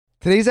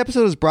Today's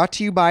episode is brought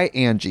to you by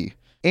Angie.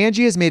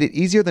 Angie has made it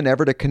easier than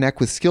ever to connect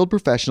with skilled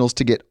professionals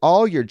to get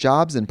all your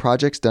jobs and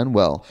projects done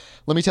well.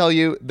 Let me tell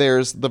you,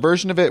 there's the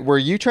version of it where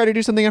you try to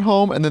do something at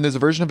home, and then there's a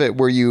version of it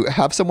where you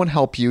have someone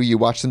help you, you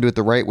watch them do it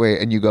the right way,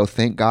 and you go,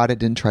 thank God I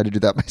didn't try to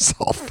do that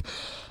myself.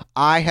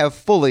 I have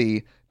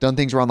fully done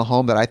things around the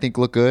home that I think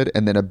look good,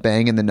 and then a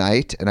bang in the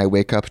night, and I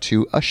wake up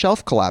to a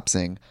shelf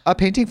collapsing, a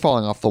painting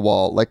falling off the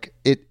wall.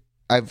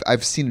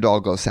 I've seen it all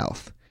go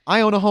south.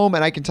 I own a home,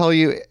 and I can tell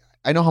you,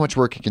 I know how much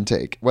work it can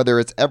take. Whether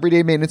it's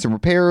everyday maintenance and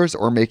repairs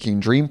or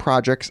making dream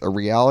projects a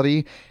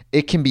reality,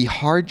 it can be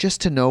hard just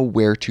to know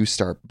where to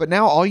start. But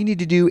now all you need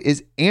to do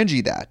is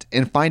Angie that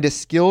and find a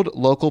skilled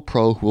local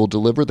pro who will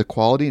deliver the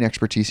quality and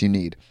expertise you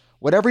need.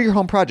 Whatever your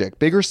home project,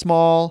 big or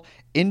small,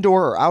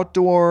 indoor or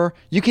outdoor,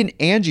 you can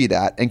Angie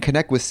that and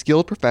connect with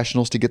skilled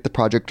professionals to get the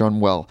project done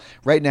well.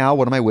 Right now,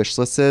 one of my wish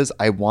lists is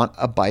I want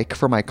a bike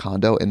for my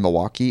condo in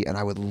Milwaukee, and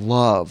I would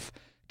love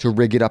to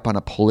rig it up on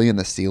a pulley in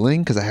the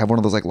ceiling because I have one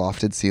of those like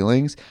lofted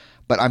ceilings,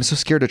 but I'm so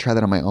scared to try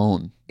that on my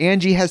own.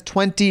 Angie has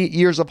 20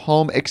 years of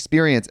home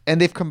experience, and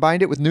they've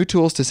combined it with new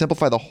tools to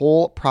simplify the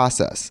whole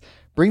process.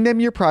 Bring them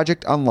your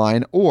project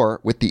online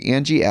or with the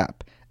Angie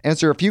app.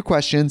 Answer a few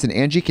questions and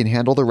Angie can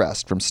handle the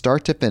rest from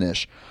start to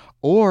finish,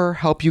 or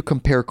help you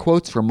compare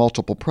quotes from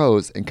multiple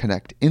pros and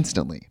connect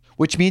instantly,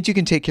 which means you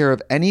can take care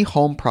of any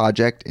home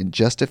project in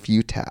just a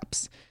few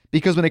taps.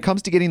 Because when it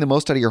comes to getting the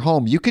most out of your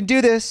home, you can do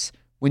this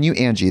when you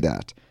Angie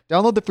that.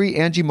 Download the free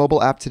Angie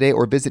mobile app today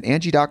or visit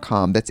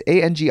Angie.com. That's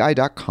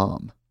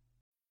ANGI.com.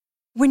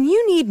 When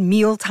you need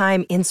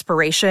mealtime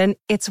inspiration,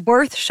 it's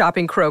worth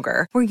shopping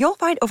Kroger, where you'll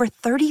find over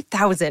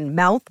 30,000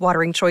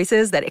 mouth-watering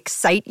choices that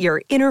excite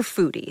your inner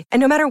foodie. And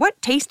no matter what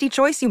tasty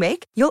choice you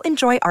make, you'll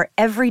enjoy our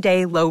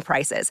everyday low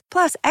prices,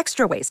 plus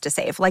extra ways to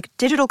save, like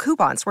digital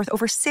coupons worth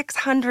over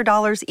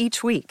 $600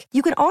 each week.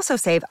 You can also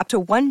save up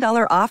to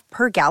 $1 off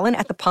per gallon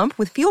at the pump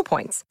with fuel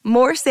points.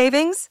 More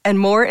savings and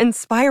more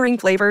inspiring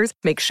flavors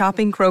make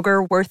shopping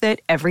Kroger worth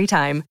it every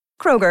time.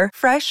 Kroger,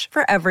 fresh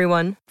for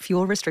everyone.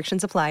 Fuel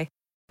restrictions apply.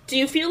 Do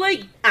you feel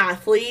like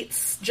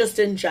athletes, just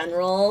in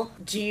general,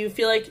 do you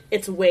feel like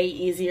it's way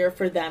easier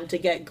for them to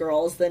get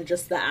girls than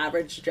just the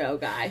average Joe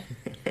guy?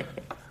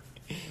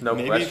 No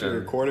Maybe question.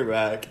 for a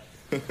quarterback.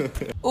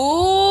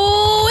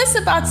 Ooh, it's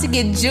about to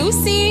get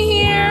juicy in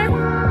here.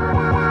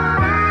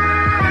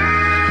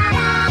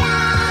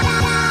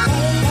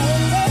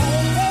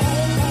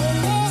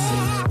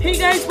 Hey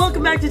guys,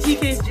 welcome back to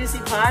TK's Juicy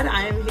Pod.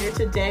 I am here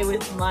today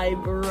with my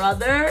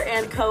brother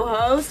and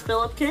co-host,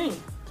 Philip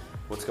King.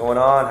 What's going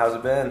on? How's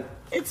it been?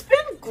 It's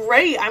been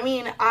great. I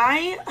mean,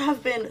 I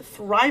have been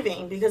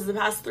thriving because the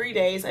past 3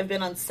 days I've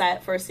been on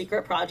set for a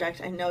secret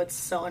project. I know it's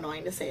so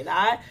annoying to say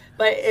that,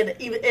 but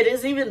it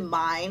isn't even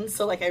mine,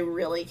 so like I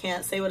really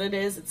can't say what it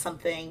is. It's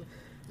something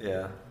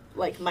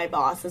like my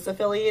boss is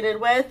affiliated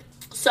with.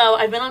 So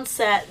I've been on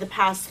set the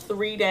past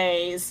 3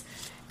 days,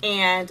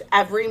 and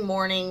every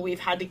morning we've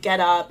had to get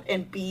up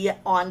and be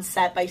on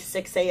set by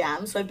 6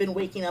 a.m. So I've been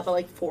waking up at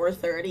like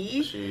 4:30.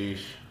 Sheesh.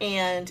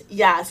 And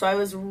yeah, so I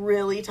was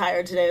really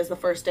tired today. It was the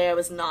first day I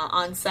was not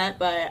on set,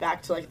 but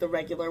back to like the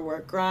regular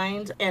work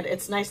grind. And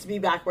it's nice to be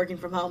back working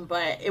from home,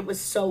 but it was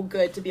so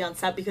good to be on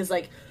set because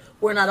like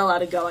we're not allowed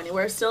to go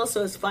anywhere still.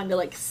 So it's fun to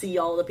like see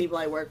all the people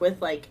I work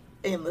with like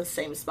in the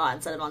same spot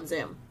instead of on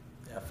Zoom.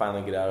 Yeah,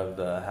 finally get out of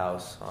the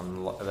house on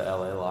the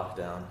LA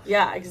lockdown.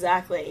 Yeah,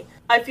 exactly.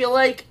 I feel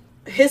like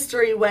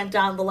history went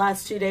down the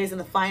last 2 days in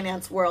the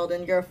finance world,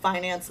 and you're a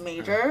finance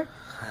major.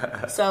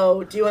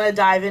 So do you want to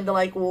dive into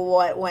like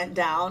what went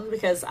down?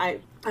 Because I'm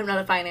not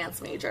a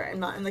finance major. I'm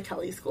not in the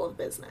Kelley School of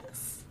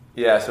Business.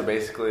 Yeah, so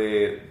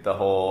basically the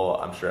whole,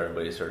 I'm sure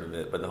everybody's heard of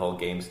it, but the whole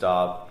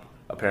GameStop,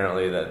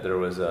 apparently that there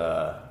was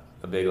a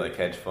big like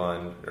hedge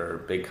fund or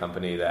big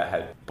company that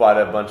had bought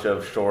a bunch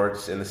of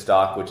shorts in the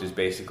stock, which is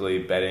basically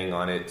betting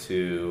on it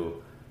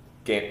to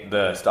get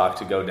the stock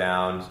to go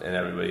down, and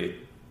everybody.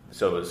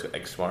 So it was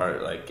like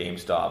smart, like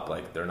GameStop,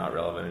 like they're not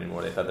relevant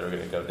anymore. They thought they were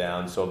going to go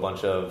down. So a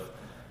bunch of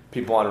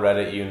people on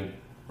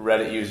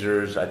Reddit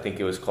users, I think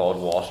it was called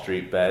Wall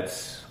Street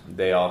Bets,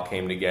 they all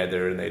came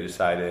together and they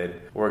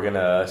decided we're going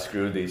to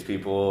screw these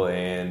people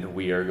and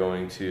we are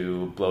going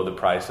to blow the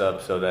price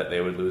up so that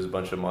they would lose a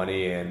bunch of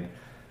money. And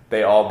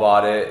they all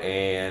bought it,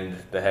 and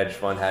the hedge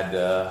fund had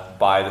to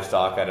buy the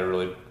stock at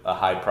a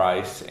high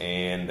price,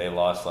 and they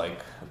lost like,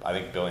 I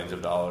think, billions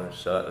of dollars.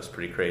 So that was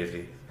pretty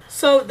crazy.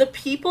 So the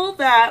people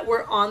that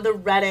were on the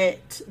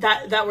Reddit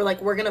that were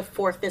like, we're going to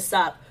fork this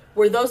up,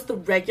 were those the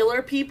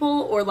regular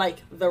people or like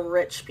the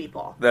rich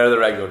people? They're the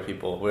regular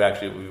people.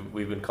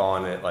 We've been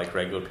calling it like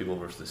regular people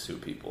versus the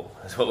suit people.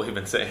 That's what we've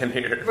been saying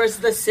here. Versus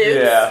the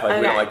suits? Yeah,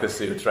 like we don't like the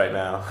suits right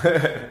now.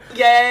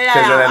 Yeah.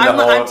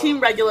 I'm team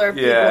regular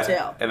people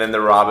too. And then the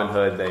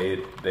Robinhood,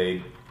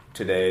 they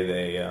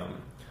today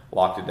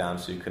locked it down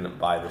so you couldn't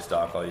buy the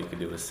stock. All you could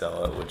do was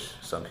sell it, which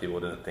some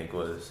people didn't think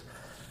was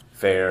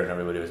fair, and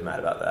everybody was mad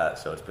about that.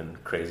 So it's been a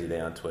crazy day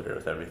on Twitter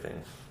with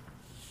everything.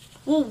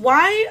 Well,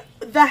 why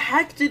the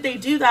heck did they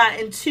do that?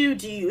 And two,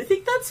 do you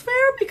think that's fair?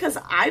 Because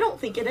I don't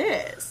think it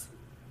is.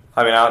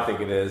 I mean, I don't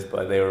think it is,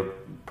 but they were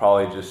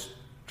probably just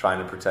trying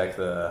to protect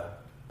the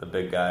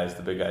big guys.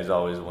 The big guys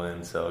always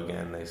win. So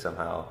again, they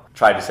somehow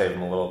tried to save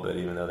them a little bit,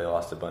 even though they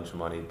lost a bunch of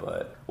money.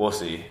 But we'll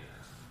see.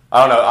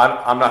 I don't know.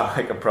 I'm not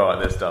like a pro at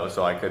this stuff,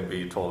 so I could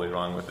be totally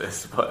wrong with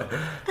this. But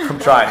I'm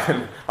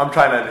trying. I'm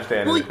trying to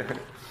understand it.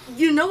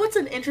 You know what's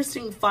an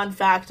interesting fun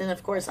fact, and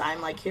of course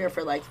I'm like here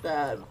for like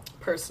the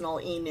personal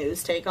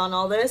e-news take on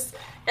all this,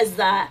 is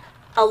that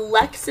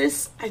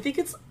Alexis, I think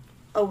it's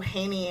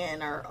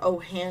Ohanian or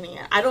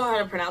Ohanian. I don't know how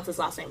to pronounce his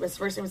last name, but his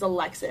first name is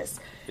Alexis.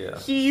 Yeah.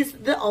 He's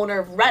the owner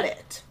of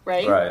Reddit,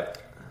 right? Right.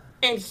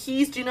 And do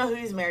you know who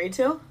he's married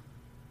to?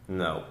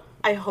 No.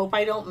 I hope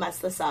I don't mess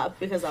this up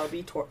because that would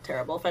be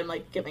terrible if I'm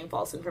like giving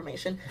false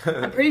information.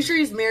 I'm pretty sure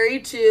he's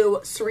married to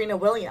Serena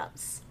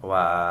Williams.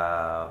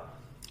 Wow.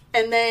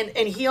 And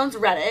he owns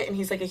Reddit, and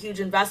he's like a huge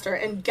investor.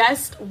 And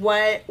guess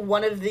what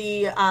one of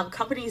the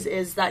companies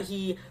is that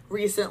he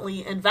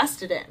recently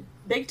invested in?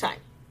 Big time.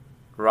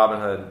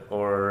 Robinhood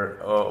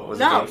was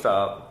it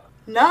GameStop?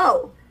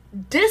 No.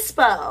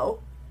 Dispo.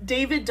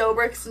 David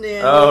Dobrik's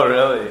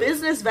new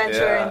business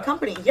venture and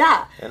company.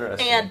 Yeah.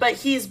 Interesting. But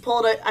he's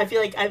pulled it. I feel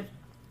like I've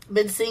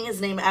been seeing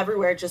his name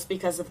everywhere just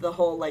because of the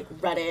whole like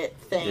Reddit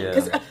thing.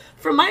 Because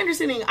from my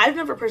understanding, I've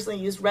never personally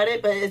used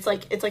Reddit, but it's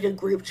like a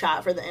group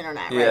chat for the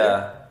internet,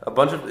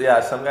 right?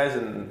 Yeah, some guys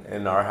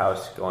in our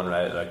house go on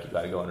Reddit. Like, you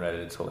gotta go on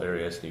Reddit. It's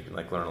hilarious, and you can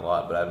like learn a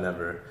lot. But I've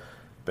never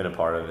been a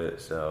part of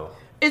it, so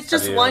it's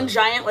just one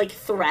giant like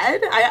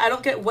thread. I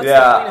don't get what's the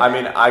point of I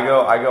mean, I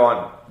go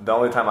on. The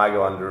only time I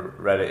go on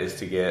Reddit is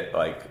to get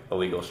like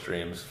illegal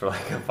streams for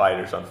like a fight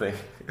or something.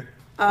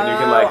 And you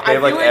can like, they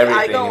have like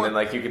everything, and then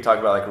like you can talk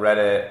about like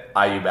Reddit,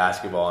 IU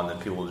basketball, and then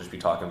people will just be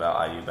talking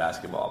about IU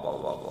basketball, blah,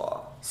 blah, blah,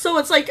 blah. So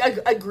it's like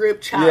a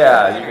group chat.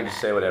 Yeah, you can just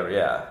say whatever,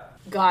 yeah.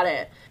 Got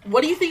it.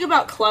 What do you think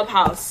about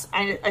Clubhouse?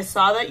 I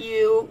saw that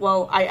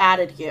I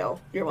added you.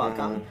 You're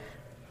welcome.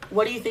 Mm-hmm.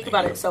 What do you think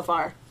about it so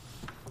far?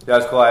 Yeah,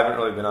 it's cool. I haven't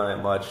really been on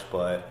it much,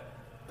 but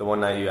the one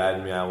night you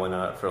added me, I went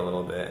on it for a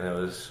little bit, and it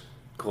was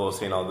cool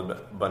seeing all the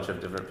bunch of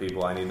different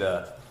people. I need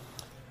to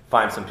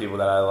find some people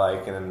that I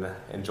like and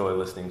enjoy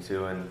listening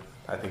to, and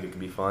I think it could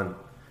be fun.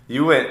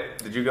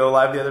 Did you go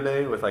live the other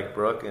day with like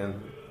Brooke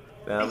and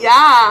them? Yeah.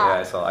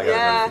 I got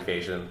a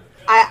notification.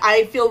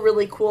 I feel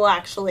really cool,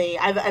 actually.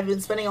 I've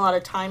been spending a lot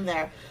of time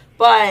there,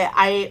 but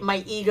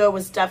my ego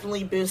was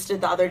definitely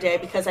boosted the other day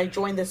because I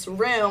joined this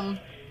room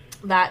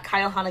that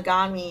Kyle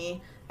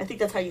Hanagami, I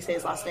think that's how you say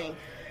his last name.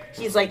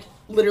 He's like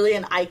literally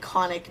an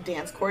iconic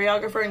dance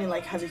choreographer, and he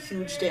like has a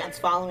huge dance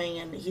following,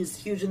 and he's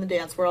huge in the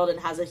dance world and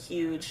has a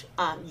huge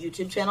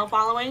YouTube channel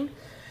following.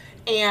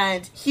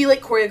 And he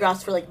like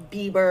choreographs for like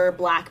Bieber,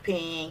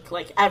 Blackpink,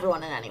 like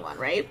everyone and anyone,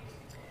 right?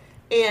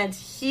 And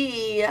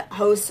he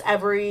hosts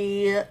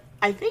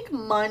I think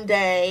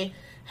Monday,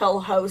 he'll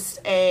host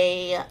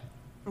a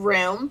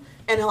room,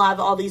 and he'll have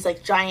all these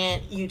like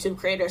giant YouTube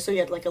creators. So he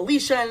had like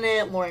Alicia in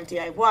it, Lauren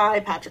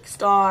DIY, Patrick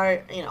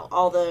Starr,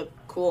 all the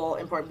cool,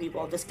 important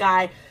people. This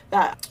guy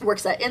that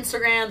works at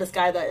Instagram, this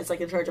guy that is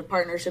like in charge of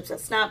partnerships at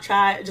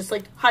Snapchat, just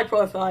like high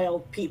profile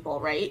people,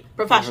 right?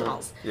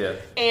 Professionals. Mm-hmm. Yeah.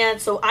 And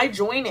so I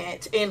join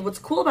it, and what's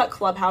cool about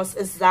Clubhouse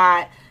is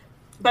that,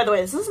 by the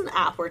way, this is an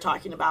app we're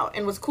talking about,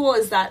 and what's cool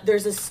is that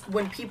there's this,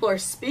 when people are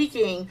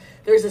speaking,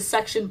 there's a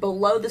section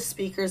below the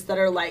speakers that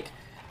are like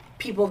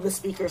people the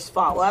speakers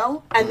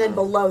follow, and then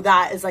below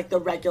that is like the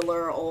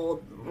regular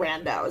old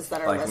randos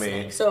that are like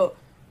listening. Me. So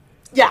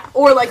yeah,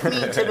 or like me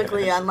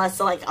typically,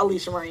 unless like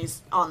Alicia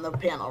Murray's on the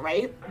panel,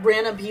 right?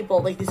 Random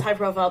people, like these high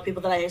profile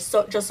people that I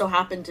just so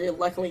happen to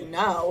luckily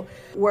know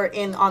were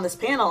on this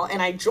panel,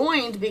 and I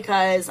joined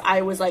because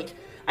I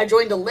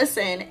joined to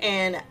listen,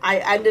 and I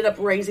ended up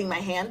raising my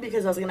hand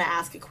because I was going to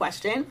ask a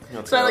question.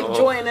 So I like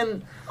joined,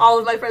 and all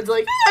of my friends were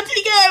like,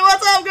 TK,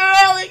 what's up,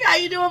 girl? Like, how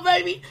you doing,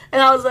 baby?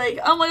 And I was like,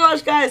 oh my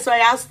gosh, guys. So I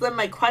asked them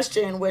my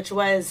question, which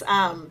was,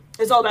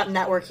 it's all about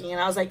networking. And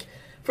I was like,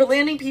 for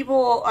landing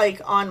people like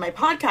on my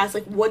podcast,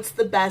 like what's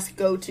the best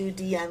go-to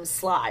DM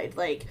slide?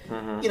 Like,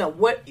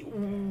 what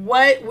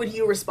would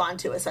you respond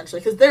to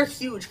essentially? Because they're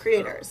huge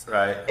creators,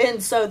 right?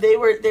 And so they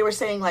were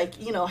saying like,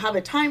 have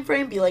a time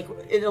frame, be like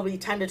it'll be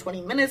 10 to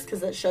 20 minutes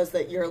because it shows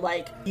that you're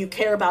like you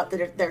care about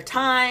their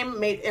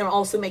time, and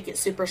also make it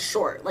super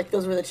short. Like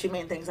those were the two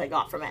main things I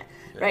got from it,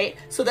 right?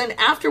 So then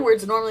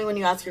afterwards, normally when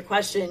you ask your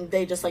question,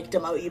 they just like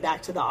demote you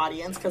back to the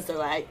audience because they're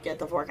like, get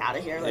the fork out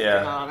of here, like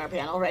you're not on our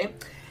panel, right?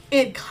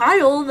 And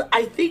Kyle,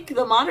 I think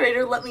the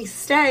moderator let me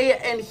stay,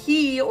 and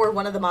he, or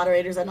one of the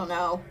moderators, I don't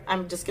know,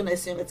 I'm just going to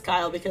assume it's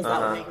Kyle because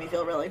that would make me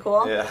feel really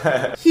cool.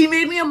 Yeah. He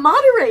made me a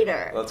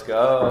moderator. Let's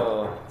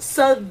go.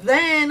 So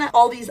then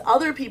all these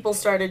other people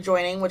started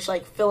joining, which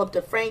like Philip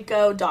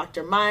DeFranco,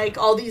 Dr. Mike,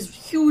 all these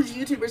huge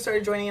YouTubers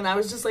started joining, and I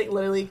was just like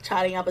literally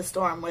chatting up a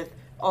storm with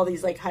all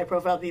these like high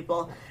profile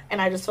people, and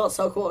I just felt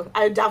so cool.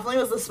 I definitely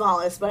was the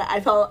smallest, but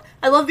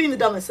I love being the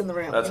dumbest in the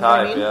room. That's you know hype,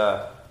 what I mean?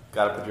 Yeah.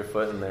 Gotta put your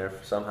foot in there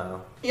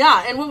somehow.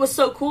 Yeah, and what was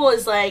so cool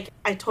is, like,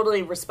 I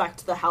totally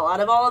respect the hell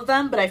out of all of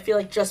them, but I feel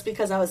like just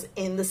because I was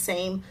in the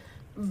same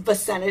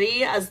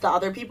vicinity as the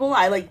other people,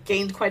 I, like,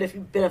 gained quite a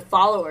bit of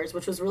followers,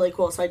 which was really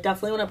cool. So I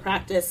definitely want to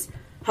practice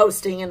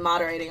hosting and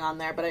moderating on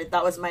there. But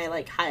that was my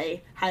like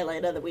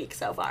highlight of the week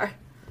so far.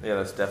 Yeah,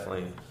 that's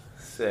definitely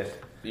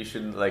sick. You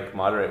should like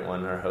moderate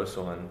one or host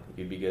one.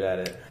 You'd be good at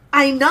it.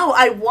 I know,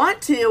 I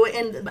want to,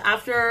 and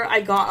after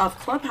I got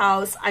off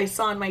Clubhouse, I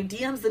saw in my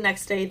DMs the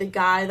next day the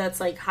guy that's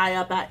like high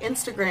up at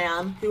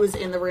Instagram, who was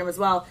in the room as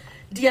well,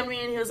 DM'd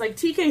me and he was like,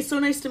 TK, so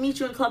nice to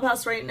meet you in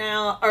Clubhouse right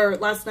now, or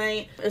last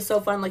night. It's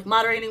so fun, like,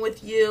 moderating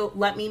with you.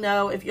 Let me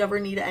know if you ever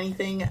need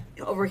anything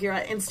over here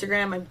at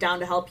Instagram. I'm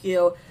down to help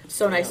you.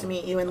 So nice to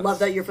meet you, and love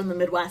that you're from the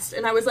Midwest.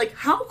 And I was like,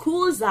 how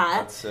cool is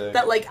that?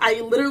 That, like, I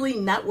literally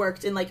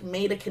networked and, like,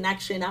 made a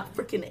connection at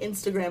freaking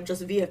Instagram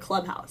just via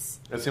Clubhouse.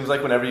 It seems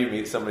like whenever you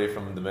meet somebody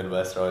from the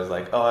Midwest, they're always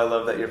like, oh, I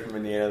love that you're from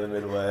Indiana, the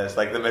Midwest.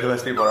 Like, the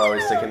Midwest people are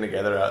always sticking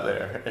together out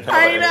there.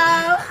 I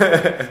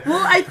know.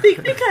 Well, I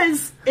think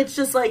because it's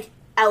just, like,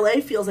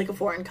 LA feels like a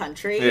foreign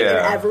country, and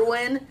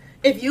everyone,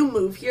 if you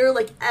move here,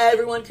 like,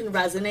 everyone can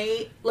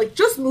resonate. Like,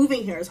 just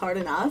moving here is hard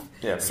enough.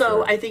 Yeah,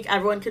 so I think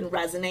everyone can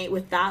resonate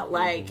with that,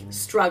 like,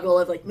 struggle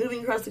of, like,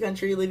 moving across the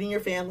country, leaving your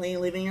family,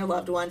 leaving your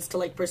loved ones to,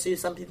 like, pursue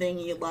something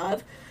you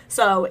love.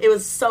 So it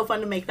was so fun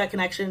to make that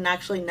connection, and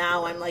actually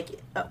now I'm, like,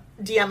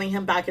 DMing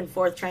him back and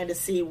forth, trying to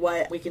see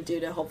what we can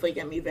do to hopefully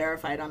get me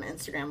verified on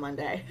Instagram one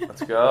day.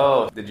 Let's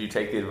go. Did you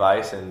take the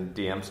advice and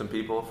DM some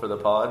people for the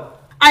pod?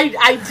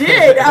 I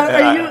did.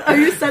 Are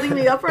you setting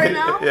me up right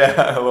now?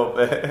 Yeah, a little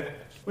bit.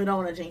 We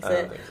don't want to jinx it.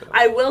 I don't think so.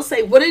 I will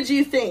say, what did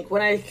you think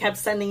when I kept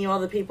sending you all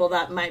the people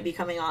that might be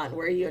coming on?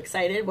 Were you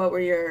excited? What were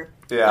your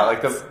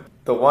thoughts? Like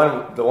the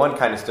one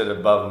kind of stood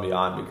above and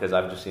beyond because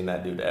I've just seen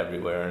that dude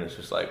everywhere, and it's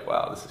just like,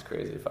 wow, this is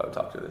crazy if I would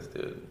talk to this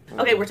dude.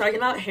 Okay, we're talking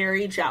about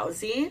Harry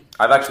Jowsey.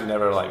 I've actually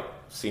never, like,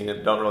 seen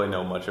it, don't really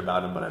know much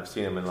about him, but I've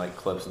seen him in, like,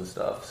 clips and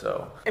stuff,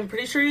 so. I'm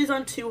pretty sure he's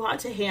on Too Hot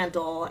to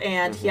Handle,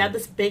 and he had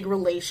this big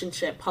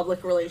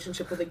public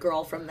relationship with a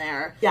girl from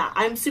there. Yeah,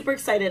 I'm super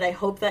excited. I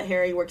hope that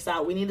Harry works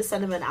out. We need to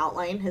send him an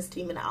outline, his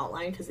team an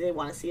outline, because they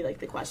want to see, like,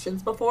 the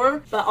questions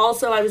before. But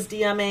also, I was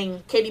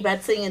DMing Katie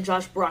Betsing and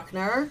Josh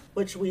Bruckner,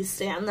 which we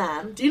stan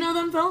them. Do you know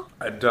them, Phil?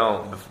 I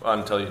don't,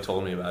 until you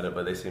told me about it,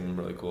 but they seem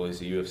really cool.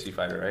 He's a UFC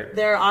fighter, right?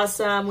 They're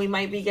awesome. We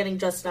might be getting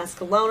Justin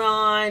Escalona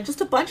on.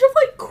 Just a bunch of,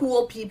 like,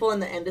 cool people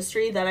in the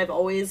industry that I've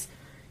always,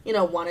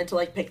 wanted to,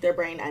 like, pick their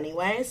brain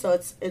anyway. So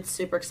it's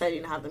super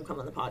exciting to have them come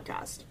on the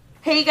podcast.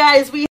 Hey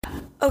guys,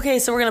 Okay,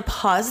 so we're going to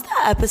pause the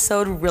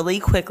episode really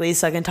quickly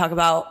so I can talk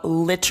about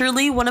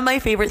literally one of my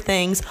favorite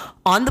things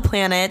on the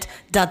planet,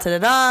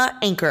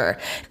 Anchor.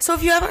 So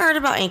if you haven't heard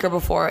about Anchor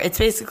before, it's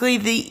basically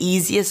the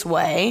easiest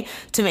way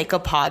to make a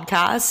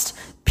podcast,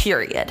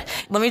 period.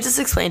 Let me just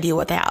explain to you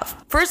what they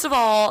have. First of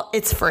all,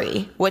 it's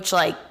free, which,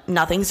 like,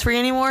 nothing's free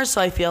anymore, so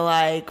I feel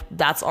like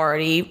that's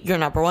already your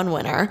number one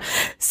winner.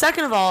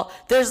 Second of all,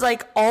 there's,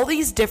 like, all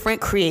these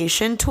different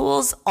creation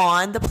tools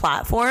on the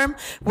platform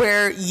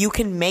where you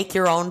can make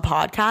your own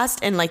podcast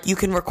and, like, you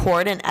can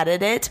record and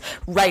edit it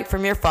right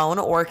from your phone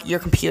or your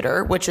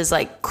computer, which is,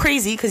 like,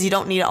 crazy because you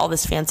don't need all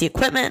this fancy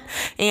equipment.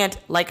 And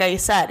like I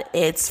said,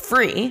 it's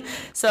free,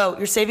 so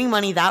you're saving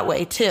money that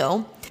way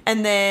too.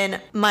 And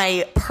then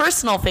my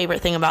personal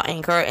favorite thing about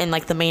Anchor, and,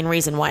 like, the main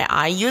reason why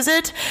I use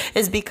it,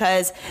 is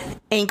because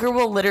Anchor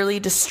will literally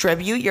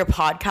distribute your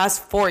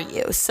podcast for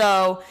you.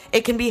 So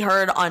it can be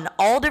heard on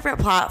all different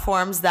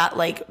platforms that,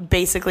 like,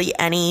 basically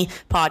any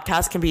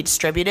podcast can be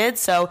distributed.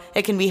 So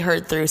it can be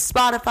heard through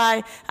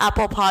Spotify,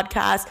 Apple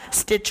Podcasts,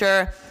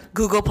 Stitcher,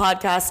 Google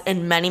Podcasts,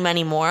 and many,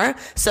 many more.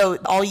 So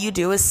all you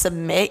do is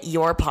submit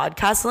your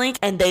podcast link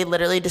and they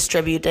literally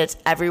distribute it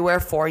everywhere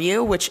for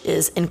you, which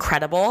is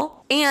incredible.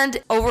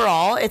 And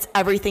overall, it's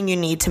everything you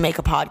need to make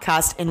a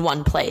podcast in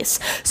one place.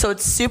 So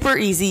it's super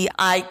easy.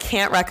 I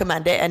can't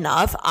recommend it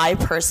enough. I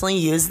personally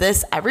use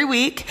this every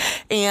week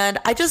and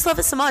I just love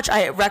it so much.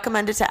 I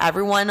recommend it to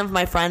every one of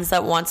my friends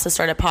that wants to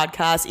start a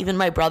podcast. Even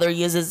my brother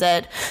uses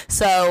it.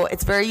 So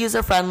it's very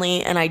user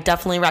friendly and I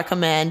definitely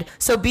recommend.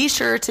 So be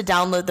sure to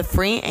download the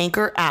free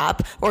Anchor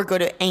app or go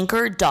to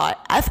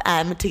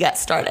anchor.fm to get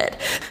started.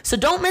 So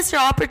don't miss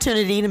your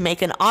opportunity to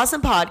make an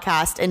awesome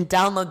podcast and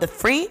download the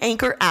free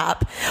Anchor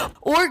app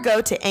or go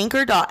to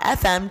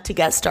anchor.fm to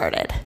get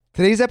started.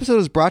 Today's episode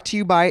is brought to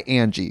you by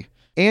Angie.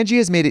 Angie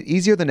has made it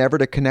easier than ever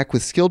to connect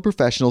with skilled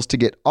professionals to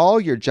get all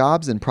your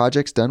jobs and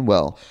projects done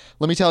well.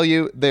 Let me tell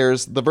you,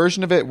 there's the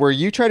version of it where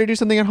you try to do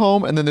something at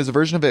home, and then there's a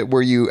version of it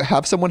where you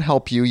have someone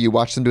help you, you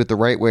watch them do it the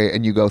right way,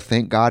 and you go,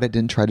 thank God I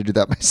didn't try to do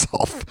that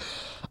myself.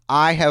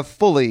 I have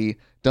fully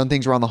done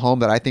things around the home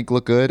that I think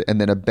look good, and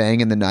then a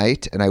bang in the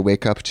night, and I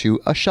wake up to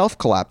a shelf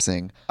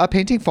collapsing, a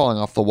painting falling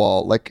off the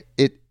wall. Like,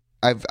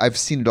 I've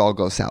seen it all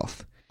go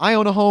south. I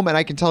own a home, and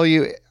I can tell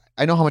you,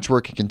 I know how much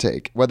work it can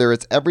take. Whether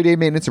it's everyday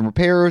maintenance and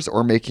repairs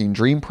or making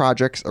dream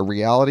projects a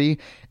reality,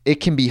 it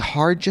can be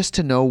hard just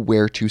to know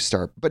where to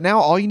start. But now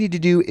all you need to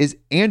do is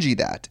Angie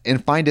that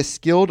and find a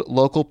skilled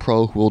local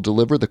pro who will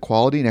deliver the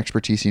quality and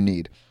expertise you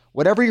need.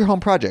 Whatever your home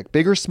project,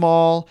 big or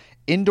small,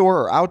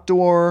 indoor or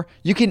outdoor,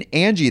 you can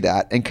Angie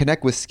that and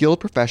connect with skilled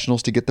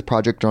professionals to get the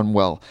project done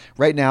well.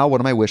 Right now, one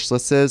of my wish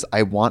lists is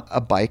I want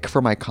a bike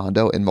for my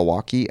condo in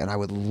Milwaukee, and I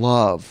would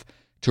love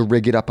to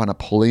rig it up on a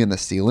pulley in the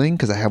ceiling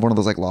because I have one of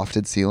those like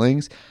lofted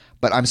ceilings,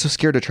 but I'm so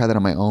scared to try that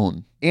on my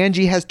own.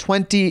 Angie has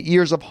 20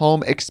 years of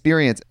home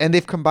experience, and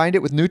they've combined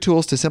it with new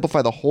tools to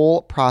simplify the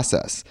whole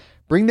process.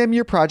 Bring them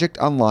your project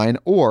online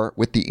or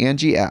with the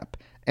Angie app.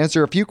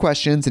 Answer a few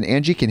questions and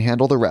Angie can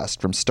handle the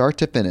rest from start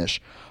to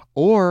finish,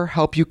 or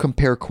help you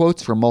compare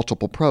quotes from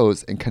multiple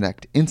pros and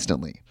connect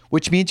instantly,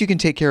 which means you can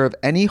take care of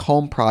any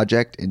home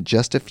project in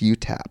just a few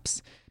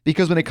taps.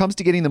 Because when it comes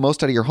to getting the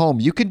most out of your home,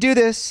 you can do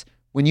this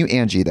when you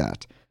Angie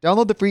that.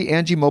 Download the free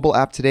Angie mobile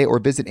app today or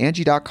visit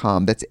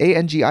Angie.com. That's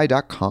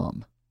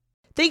ANGI.com.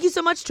 Thank you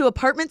so much to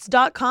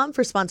Apartments.com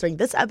for sponsoring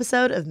this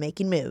episode of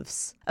Making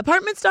Moves.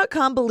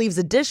 Apartments.com believes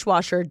a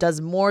dishwasher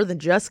does more than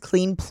just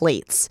clean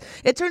plates.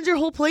 It turns your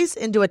whole place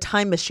into a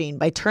time machine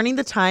by turning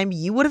the time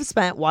you would have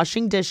spent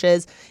washing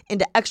dishes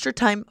into extra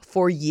time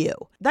for you.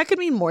 That could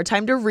mean more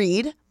time to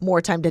read,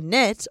 more time to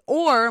knit,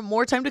 or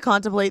more time to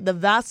contemplate the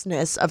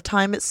vastness of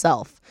time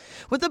itself.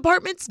 With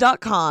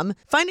Apartments.com,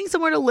 finding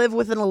somewhere to live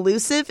with an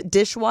elusive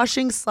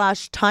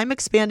dishwashing/time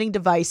expanding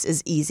device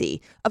is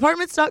easy.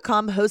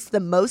 Apartments.com hosts the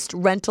most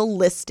rental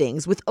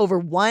listings with over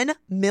 1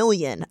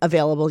 million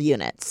available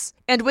units.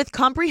 And with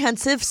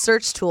comprehensive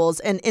search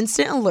tools and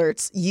instant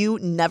alerts, you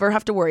never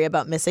have to worry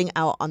about missing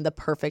out on the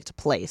perfect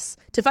place.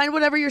 To find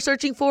whatever you're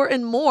searching for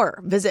and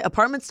more, visit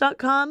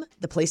Apartments.com,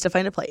 the place to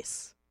find a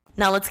place.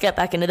 Now let's get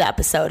back into the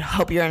episode.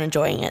 Hope you're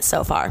enjoying it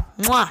so far.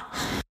 Mwah!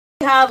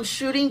 We have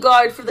shooting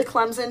guard for the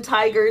Clemson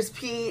Tigers,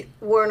 Pete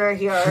Werner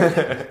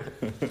here.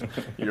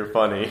 You're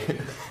funny.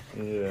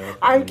 Yeah.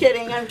 I'm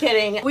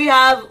kidding. We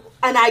have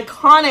an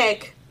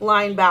iconic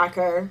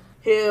linebacker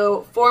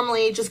who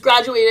formerly just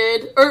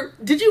graduated, or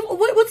did you,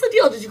 what's the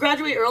deal? Did you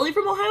graduate early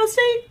from Ohio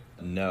State?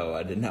 No,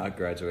 I did not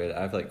graduate.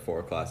 I have like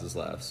 4 classes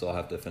left, so I'll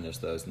have to finish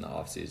those in the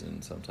off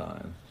season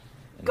sometime.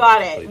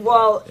 Got it.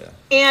 Well, yeah.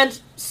 And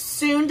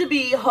soon to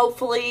be,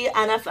 hopefully,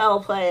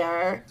 NFL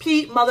player,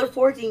 Pete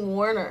Motherforking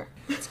Werner.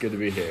 It's good to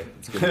be here.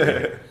 It's good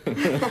to be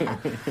here.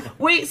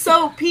 Wait,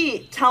 so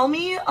Pete, tell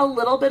me a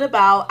little bit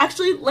about,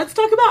 actually, let's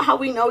talk about how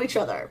we know each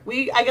other.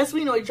 I guess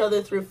we know each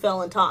other through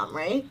Phil and Tom,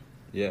 right?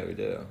 Yeah, we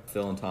do.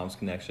 Phil and Tom's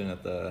connection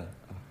at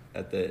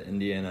the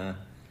Indiana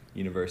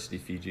University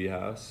Fiji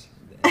house.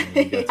 And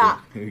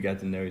we got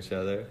to know each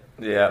other.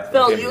 Yeah.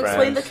 Phil, you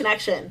explain the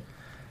connection.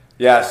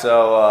 Yeah,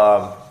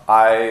 so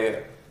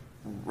I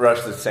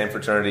rushed the same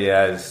fraternity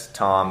as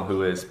Tom,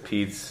 who is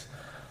Pete's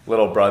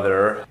little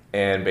brother.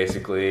 And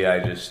basically,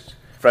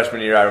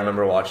 freshman year, I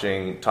remember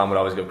watching, Tom would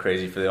always go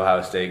crazy for the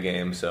Ohio State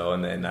game. So,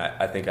 and then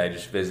I think I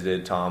just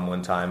visited Tom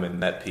one time and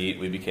met Pete.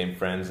 We became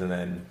friends. And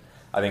then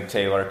I think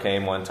Taylor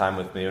came one time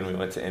with me and we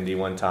went to Indy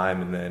one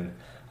time. And then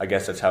I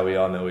guess that's how we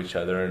all know each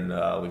other.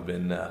 And we've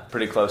been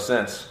pretty close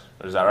since.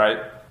 Is that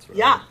right?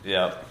 Yeah.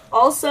 Yeah.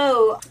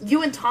 Also,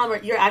 you and Tom,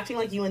 you're acting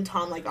like you and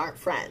Tom aren't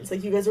friends.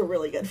 Like, you guys are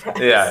really good friends.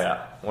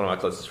 Yeah. One of my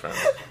closest friends.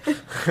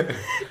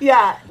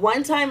 Yeah.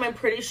 One time, I'm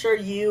pretty sure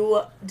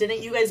you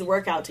guys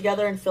work out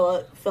together and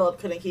Philip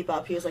couldn't keep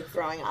up. He was,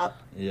 throwing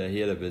up. Yeah, he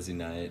had a busy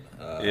night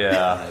the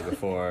night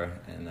before,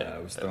 and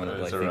was throwing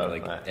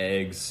up,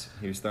 eggs.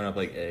 He was throwing up,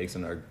 eggs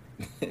in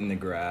the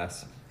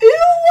grass.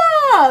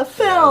 Ew,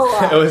 Phil!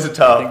 It was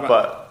tough,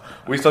 but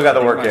we still got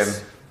the work in.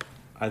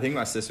 I think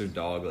my sister's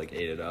dog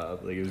ate it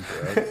up. It was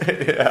gross.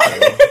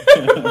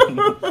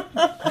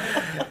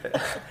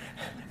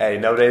 Hey,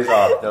 no days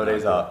off. No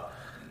days off.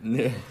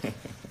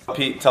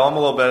 Pete, tell them a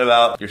little bit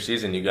about your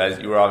season. You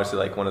were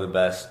obviously one of the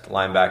best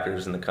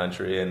linebackers in the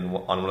country and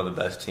on one of the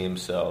best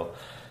teams. So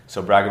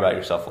brag about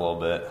yourself a little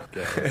bit.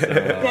 Okay,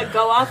 so,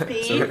 go off,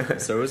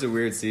 Pete. So it was a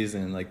weird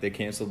season. They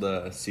canceled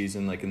the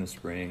season in the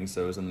spring.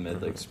 So it was in the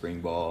mid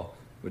spring ball,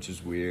 which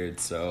is weird.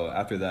 So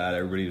after that,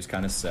 everybody was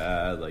kind of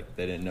sad.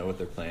 They didn't know what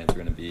their plans were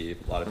going to be.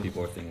 A lot of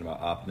people were thinking about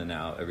opting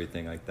out,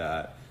 everything like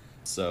that.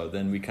 So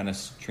then we kind of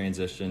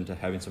transitioned to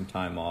having some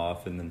time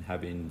off and then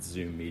having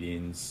Zoom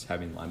meetings,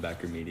 having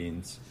linebacker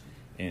meetings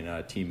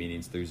and team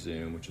meetings through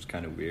Zoom, which was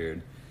kind of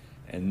weird.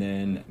 And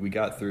then we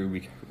got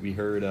through, we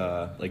heard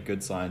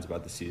good signs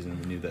about the season.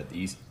 We knew that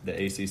the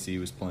ACC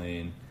was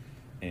playing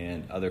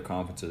and other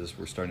conferences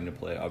were starting to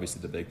play.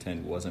 Obviously the Big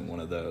Ten wasn't one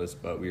of those,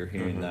 but we were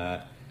hearing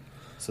that.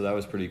 So that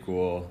was pretty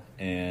cool.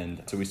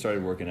 And so we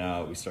started working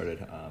out. We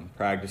started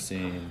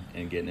practicing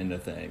and getting into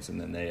things. And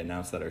then they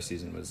announced that our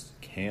season was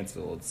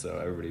canceled. So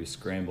everybody was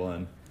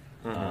scrambling.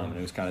 And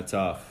it was kind of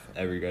tough.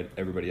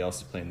 Everybody else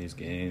is playing these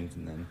games.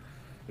 And then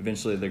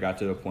eventually they got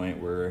to a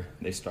point where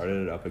they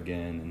started it up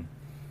again. And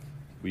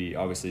we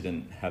obviously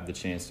didn't have the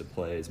chance to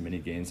play as many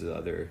games as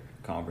other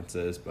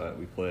conferences, but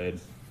we played.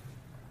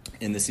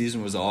 And the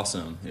season was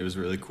awesome. It was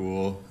really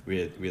cool. We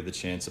had the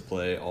chance to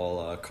play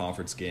all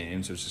conference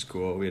games, which is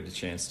cool. We had the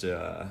chance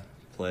to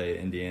play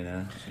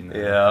Indiana.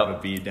 Have a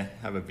beat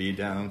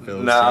down.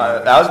 No,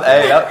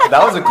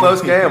 that was a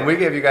close game. We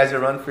gave you guys a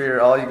run for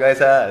all you guys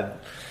had.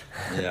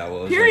 Yeah,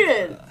 well, it was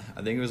period.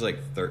 I think it was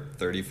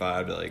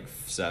 35 to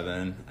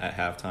 7 at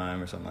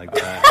halftime or something like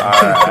that. All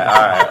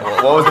right.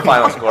 Well, what was the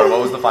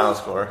final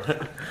score?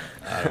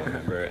 I don't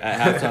remember.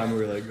 At halftime, we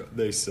were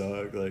they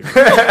suck.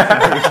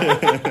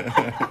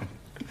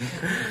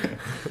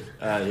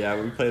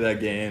 Yeah, we played that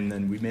game.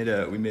 Then we made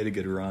a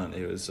good run.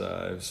 It was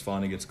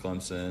fun against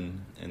Clemson,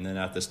 and then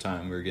at this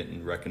time we were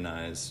getting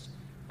recognized.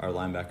 Our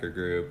linebacker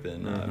group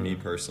and me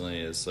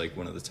personally is like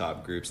one of the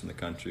top groups in the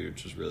country,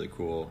 which is really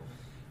cool.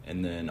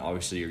 And then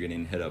obviously you're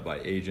getting hit up by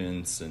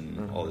agents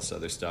and all this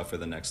other stuff for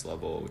the next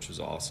level, which was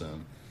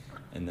awesome.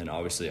 And then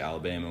obviously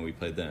Alabama, we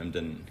played them,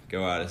 didn't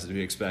go out as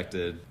we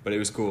expected, but it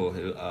was cool.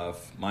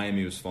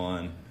 Miami was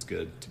fun. It's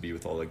good to be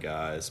with all the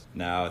guys.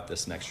 Now at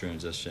this next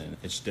transition,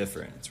 it's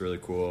different. It's really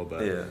cool,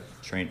 but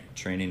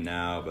training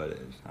now. But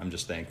I'm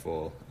just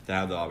thankful to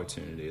have the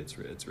opportunity. It's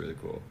really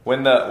cool.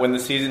 When the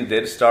season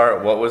did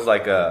start, what was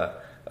like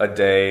a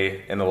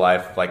day in the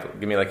life? Like,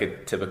 give me like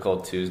a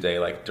typical Tuesday,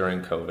 like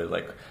during COVID.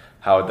 Like,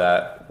 how would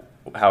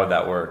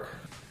that work?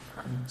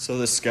 So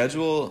the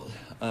schedule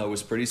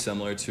was pretty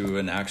similar to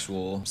an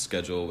actual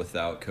schedule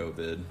without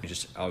COVID. We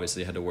just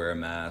obviously had to wear a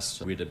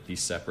mask. We had to be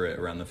separate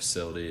around the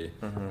facility.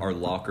 Our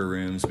locker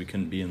rooms, we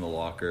couldn't be in the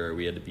locker.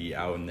 We had to be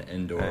out in the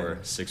indoor,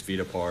 6 feet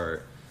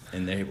apart.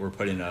 And they were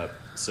putting up,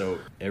 so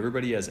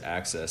everybody has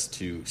access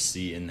to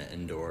see in the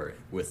indoor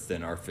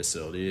within our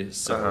facility.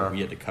 So we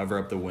had to cover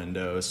up the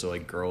windows so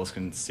like girls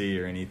couldn't see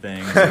or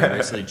anything. So we were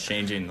actually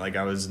changing, like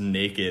I was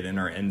naked in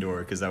our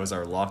indoor because that was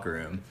our locker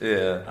room.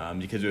 Yeah.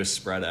 Because it was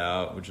spread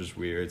out, which was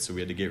weird. So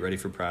we had to get ready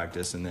for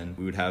practice, and then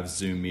we would have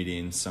Zoom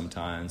meetings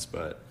sometimes.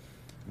 But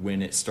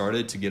when it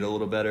started to get a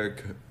little better,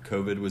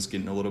 COVID was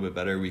getting a little bit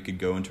better, we could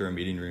go into our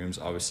meeting rooms,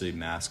 obviously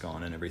mask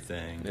on and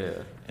everything. Yeah.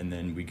 And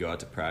then we go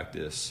out to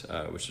practice,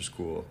 which was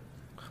cool.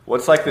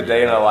 What's like the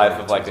day in the life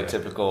of like a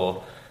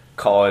typical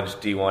college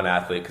D1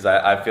 athlete? Because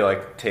I feel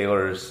like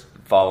Taylor's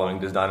following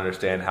does not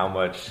understand how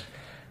much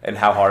and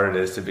how hard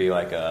it is to be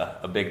like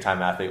a big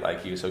time athlete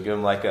like you. So give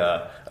him like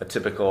a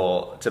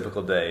typical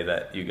day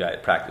that you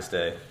got practice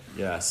day.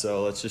 Yeah,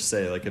 so let's just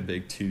say like a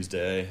big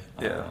Tuesday.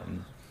 Yeah.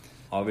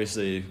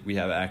 Obviously, we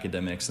have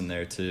academics in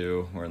there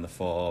too. We're in the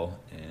fall,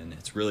 and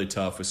it's really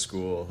tough with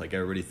school. Like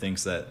everybody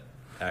thinks that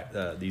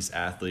these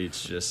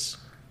athletes just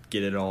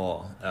get it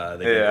all.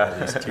 They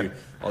get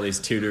all these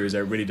tutors.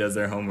 Everybody does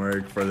their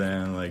homework for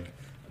them. Like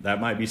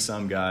that might be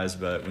some guys,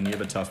 but when you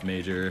have a tough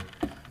major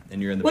and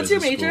you're in the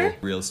business school,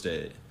 real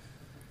estate.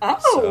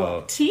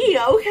 Oh,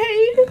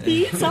 okay.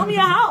 Pete, sell me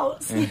a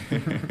house.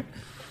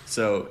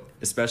 So,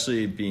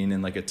 especially being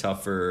in like a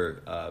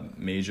tougher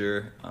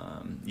major,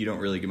 you don't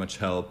really get much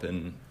help,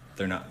 and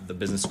the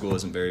business school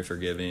isn't very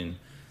forgiving.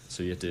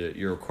 So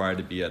you're required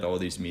to be at all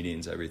these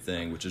meetings,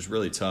 everything, which is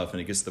really tough. And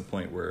it gets to the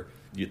point where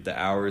the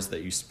hours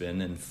that you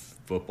spend in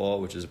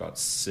football, which is about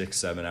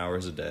 6-7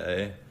 hours a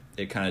day,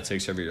 it kind of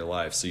takes over your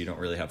life. So you don't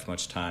really have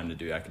much time to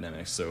do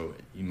academics. So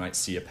you might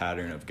see a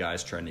pattern of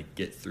guys trying to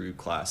get through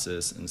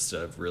classes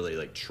instead of really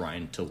like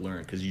trying to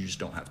learn, because you just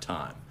don't have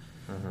time.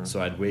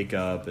 So I'd wake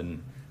up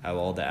and have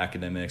all the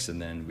academics,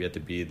 and then we had to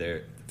be there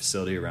at the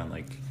facility around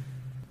like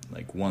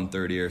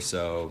 1:30 or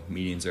so.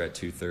 Meetings are at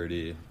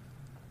 2:30,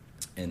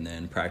 and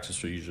then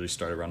practice will usually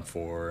start around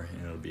 4,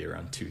 and it'll be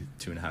around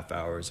 2.5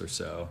 hours or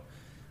so.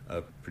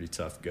 A pretty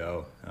tough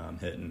go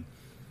hitting,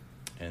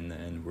 and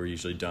then we're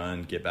usually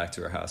done. Get back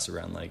to our house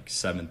around like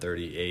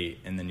 7:30, 8,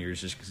 and then you're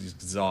just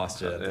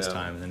exhausted at this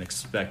time, and then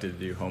expected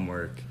to do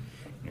homework.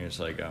 And you're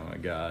just like, oh my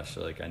gosh,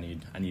 like I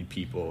need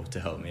people to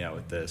help me out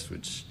with this,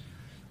 which.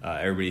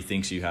 Everybody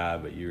thinks you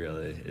have, but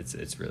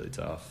it's really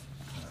tough.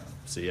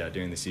 So yeah,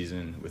 during the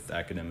season with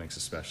academics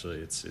especially,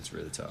 it's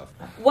really tough.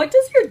 What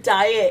does your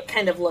diet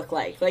kind of look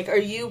like? Like, are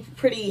you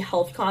pretty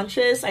health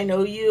conscious? I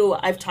know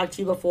I've talked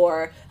to you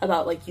before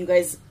about like you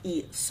guys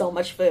eat so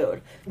much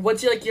food.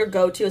 What's your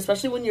go-to,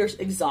 especially when you're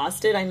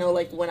exhausted? I know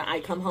like when I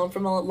come home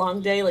from a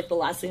long day, like the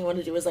last thing I want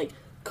to do is like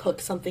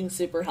cook something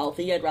super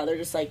healthy. I'd rather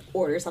just like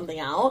order something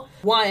out.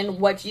 1,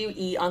 what do you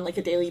eat on like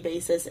a daily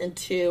basis? And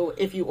 2,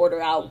 if you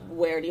order out,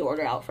 where do you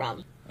order out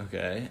from?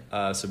 Okay,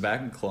 so back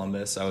in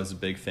Columbus, I was a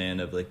big fan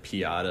of like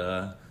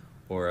Piata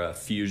or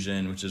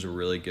Fusion, which is a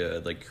really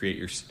good like create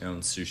your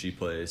own sushi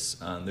place.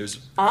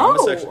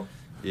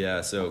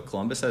 So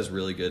Columbus has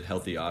really good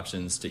healthy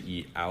options to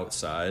eat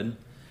outside,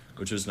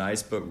 which was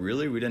nice, but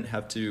really we didn't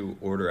have to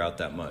order out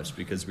that much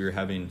because we were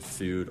having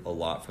food a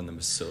lot from the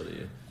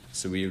facility.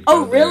 So we would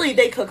go really?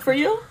 They cook for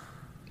you?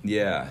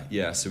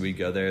 Yeah. So we'd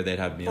go there. They'd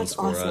have meals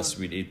for us.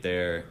 We'd eat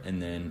there,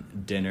 and then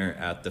dinner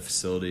at the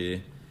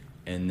facility,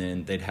 and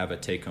then they'd have a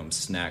take-home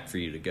snack for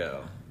you to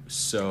go.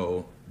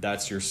 So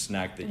that's your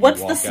snack that you walk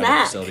out of the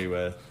facility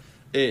with.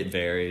 It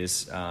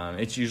varies.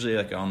 It's usually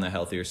like on the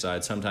healthier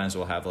side. Sometimes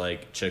we'll have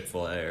like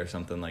Chick-fil-A or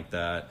something like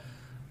that,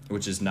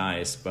 which is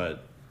nice,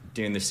 but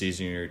during the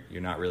season,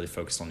 you're not really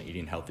focused on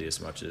eating healthy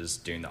as much as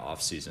during the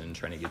off season,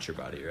 trying to get your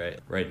body right.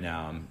 Right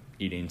now, I'm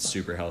eating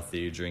super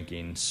healthy,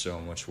 drinking so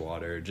much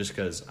water, just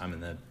because I'm in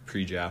the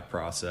pre-draft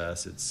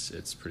process.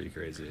 It's pretty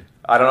crazy.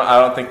 I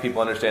don't think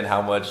people understand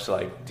how much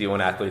like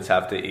D1 athletes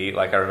have to eat.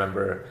 Like I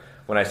remember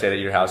when I stayed at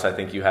your house, I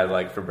think you had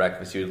like for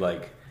breakfast you had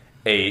like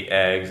 8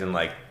 eggs and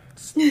like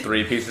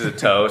 3 pieces of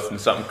toast and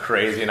something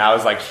crazy, and I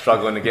was like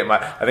struggling to get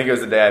I think it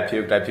was the day I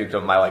puked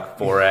up my like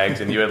 4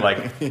 eggs, and you had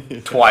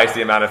like twice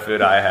the amount of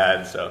food I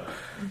had. So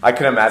I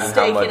can imagine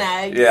Steak how much. and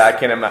eggs. Yeah, I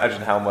can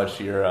imagine how much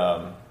your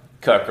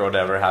cook or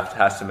whatever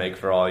has to make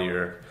for all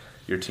your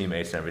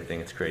teammates and everything.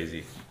 It's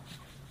crazy.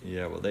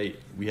 Yeah, well,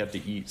 we have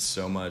to eat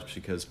so much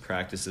because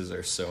practices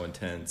are so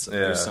intense. Yeah.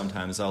 There's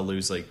sometimes I'll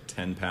lose like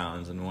 10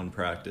 pounds in one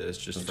practice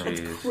just from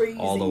Crazy.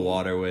 all the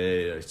water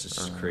weight. It's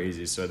just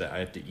crazy. So that I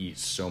have to eat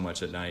so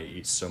much at night,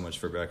 eat so much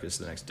for breakfast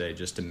the next day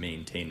just to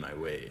maintain my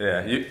weight.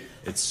 Yeah,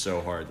 It's so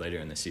hard later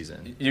in the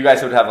season. you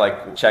guys would have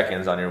like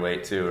check-ins on your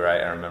weight too, right?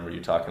 I remember you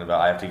talking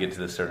about I have to get to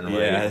this certain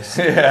weight. Yes.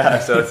 Yeah,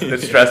 so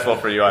it's stressful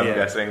for you, I'm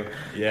guessing.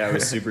 Yeah, it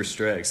was super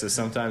strict. So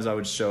sometimes I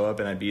would show up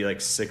and I'd be like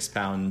 6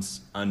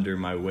 pounds under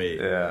my weight.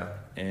 Yeah.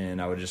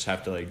 And I would just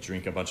have to like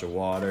drink a bunch of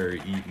water,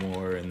 eat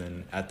more, and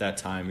then at that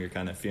time you're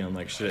kind of feeling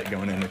like shit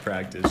going into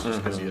practice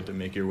just because you have to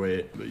make your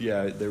weight. But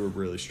yeah, they were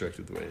really strict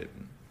with weight.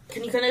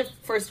 Can you kind of,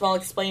 first of all,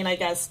 explain, I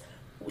guess,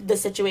 the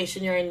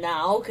situation you're in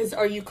now? Because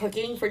are you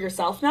cooking for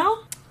yourself now?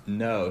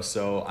 No,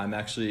 so I'm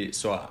actually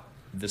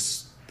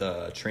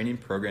the training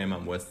program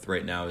I'm with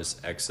right now is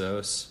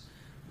Exos,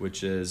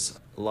 which is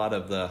a lot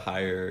of the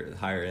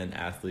higher end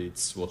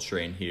athletes will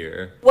train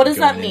here. What does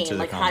that going mean, into the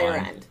like higher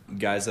combine. end?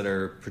 Guys that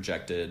are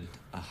projected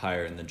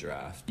higher in the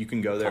draft. You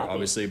can go there, Copy.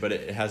 obviously, but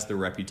it has the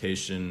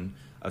reputation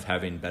of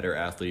having better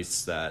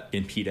athletes that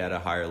compete at a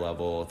higher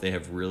level.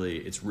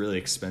 It's really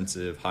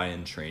expensive,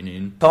 high-end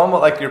training. Tell them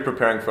what like you're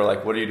preparing for.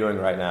 Like, what are you doing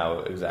right now?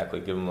 Exactly.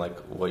 Give them like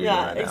what you're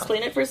doing right now.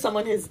 Explain it for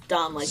someone who's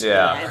dumb like me.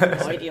 Yeah. I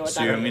have no idea what So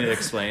that you want me to means.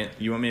 explain?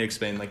 You want me to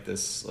explain like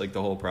this, like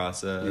the whole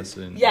process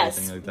and Yes,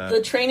 everything like that?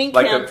 the training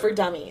Like camp a- for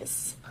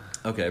dummies.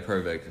 Okay,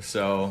 perfect.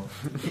 So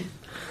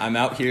I'm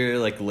out here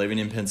like living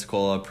in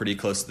Pensacola, pretty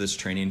close to this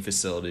training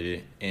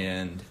facility,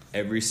 and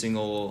every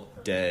single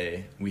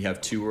day we have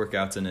 2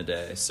 workouts in a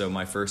day. So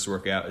my first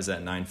workout is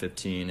at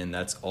 9:15 and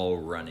that's all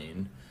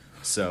running.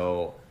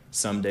 So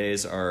some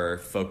days are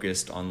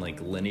focused on like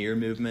linear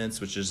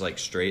movements, which is like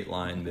straight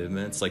line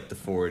movements, like the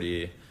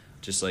 40,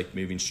 just like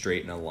moving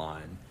straight in a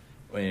line.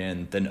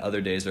 And then other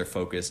days are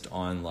focused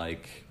on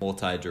like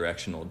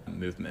multi-directional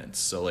movements.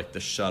 So like the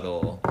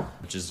shuttle,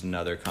 which is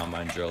another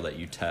combine drill that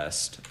you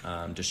test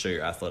to show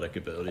your athletic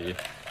ability,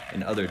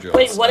 and other drills.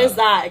 Wait, what is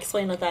that?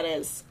 Explain what that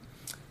is.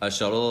 A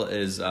shuttle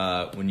is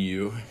when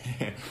you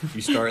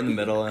you start in the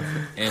middle and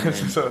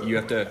then you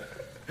have to.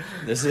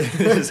 This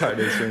is hard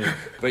to explain,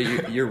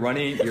 but you're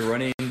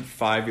running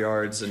 5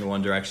 yards in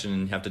one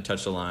direction. You have to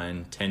touch the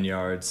line 10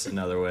 yards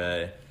another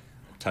way.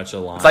 Touch a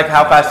line. It's like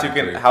how fast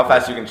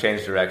you can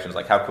change directions.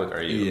 Like how quick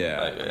are you?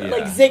 Yeah.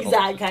 Like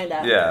zigzag, kind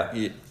of.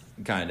 Yeah.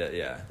 Kind of,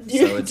 yeah.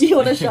 Do you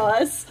want to show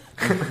us?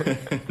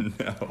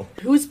 No.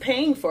 Who's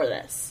paying for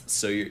this?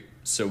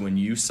 So when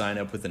you sign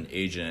up with an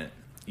agent,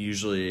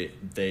 usually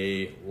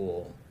they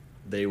will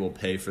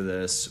pay for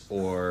this,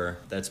 or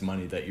that's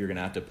money that you're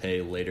gonna have to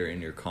pay later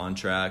in your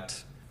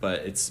contract.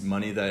 But it's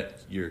money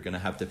that you're gonna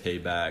have to pay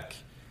back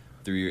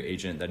through your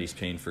agent that he's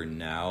paying for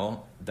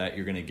now that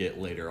you're gonna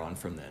get later on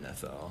from the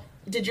NFL.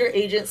 Did your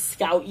agent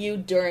scout you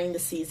during the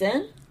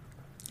season?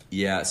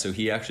 Yeah, so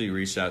he actually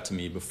reached out to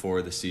me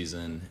before the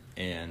season,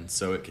 and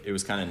so it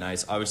was kind of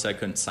nice. Obviously, I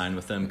couldn't sign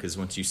with him because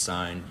once you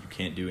sign, you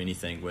can't do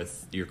anything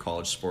with your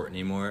college sport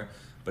anymore.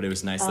 But it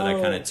was nice that I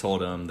kind of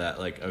told him that,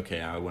 like,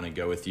 okay, I want to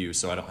go with you,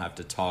 so I don't have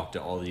to talk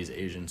to all these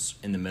agents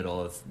in the middle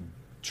of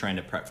trying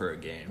to prep for a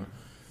game.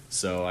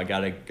 So I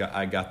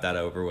got that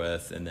over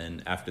with, and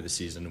then after the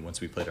season,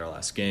 once we played our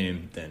last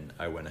game, then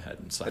I went ahead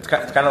and signed. It's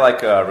kind of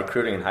like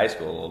recruiting in high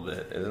school a little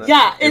bit, isn't it?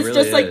 Yeah, it's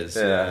really just like is,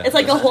 yeah. it's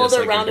like a whole just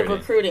other like round of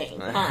recruiting.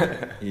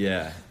 Huh?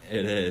 Yeah,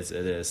 it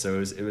is. So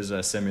it was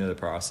a similar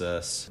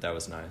process. That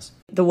was nice.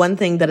 The one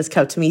thing that has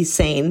kept me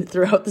sane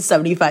throughout the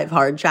 75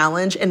 Hard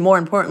Challenge, and more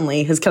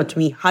importantly, has kept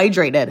me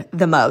hydrated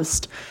the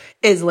most,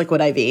 is Liquid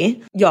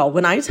IV. Y'all,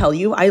 when I tell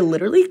you, I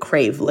literally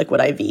crave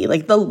Liquid IV.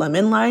 Like, the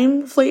lemon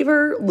lime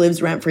flavor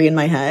lives rent-free in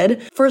my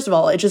head. First of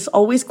all, it just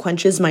always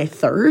quenches my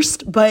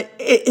thirst, but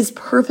it is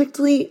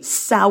perfectly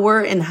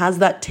sour and has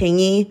that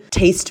tangy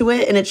taste to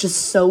it, and it's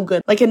just so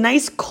good. Like a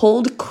nice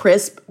cold,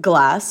 crisp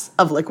glass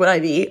of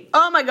Liquid IV.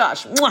 Oh my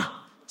gosh, mwah!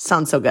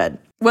 Sounds so good.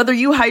 Whether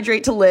you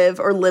hydrate to live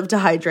or live to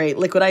hydrate,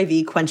 Liquid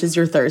IV quenches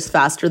your thirst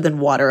faster than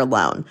water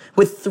alone.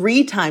 With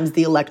 3 times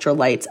the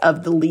electrolytes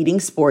of the leading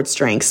sports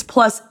drinks,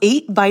 plus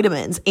 8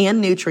 vitamins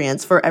and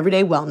nutrients for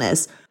everyday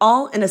wellness,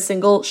 all in a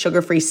single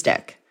sugar-free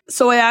stick.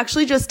 So I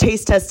actually just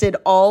taste tested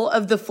all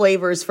of the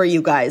flavors for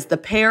you guys. The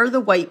pear,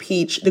 the white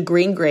peach, the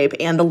green grape,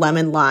 and the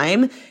lemon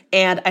lime.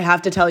 And I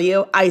have to tell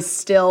you, I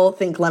still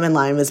think lemon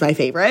lime is my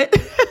favorite.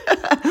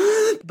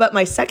 But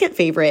my second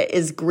favorite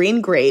is green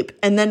grape.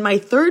 And then my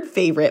third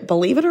favorite,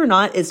 believe it or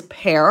not, is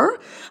pear.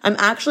 I'm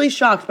actually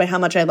shocked by how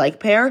much I like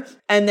pear.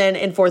 And then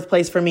in fourth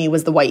place for me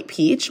was the white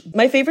peach.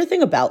 My favorite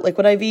thing about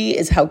Liquid IV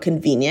is how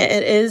convenient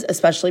it is,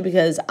 especially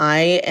because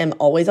I am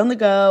always on the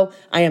go.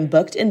 I am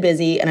booked and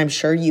busy, and I'm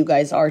sure you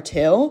guys are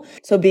too.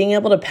 So being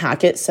able to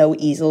pack it so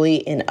easily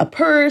in a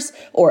purse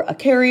or a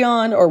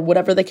carry-on or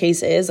whatever the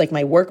case is, like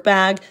my work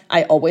bag,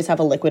 I always have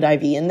a Liquid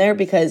IV in there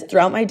because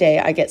throughout my day,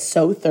 I get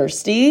so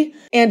thirsty.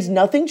 And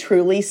nothing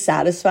truly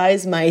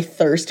satisfies my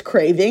thirst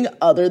craving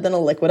other than a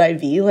Liquid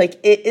IV. Like,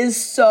 it is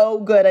so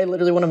good. I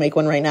literally want to make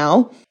one right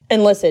now.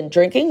 And listen,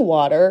 drinking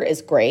water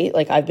is great.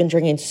 Like, I've been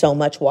drinking so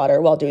much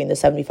water while doing the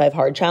 75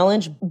 hard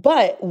challenge,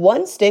 but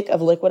 1 stick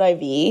of Liquid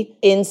IV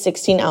in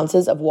 16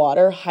 ounces of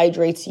water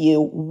hydrates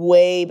you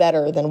way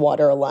better than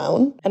water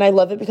alone. And I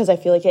love it because I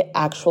feel like it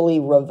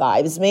actually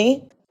revives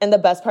me. And the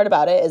best part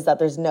about it is that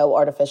there's no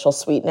artificial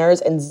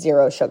sweeteners and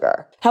 0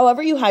 sugar.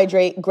 However you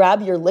hydrate,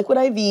 grab your Liquid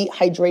IV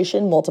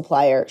Hydration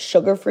Multiplier,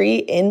 sugar-free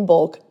in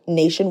bulk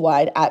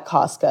nationwide at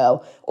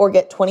Costco, or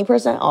get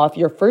 20% off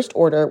your first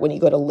order when you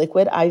go to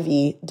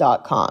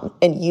liquidiv.com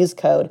and use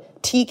code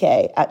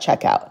TK at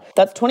checkout.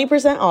 That's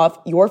 20% off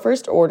your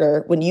first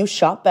order when you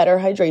shop Better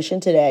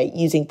Hydration today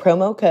using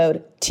promo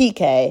code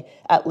TK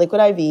at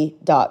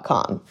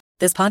liquidiv.com.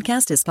 This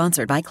podcast is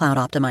sponsored by Cloud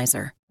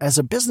Optimizer. As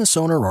a business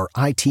owner or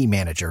IT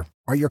manager,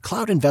 are your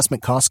cloud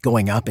investment costs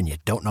going up and you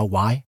don't know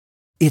why?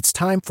 It's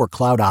time for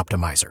Cloud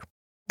Optimizer.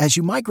 As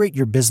you migrate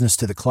your business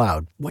to the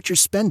cloud, what you're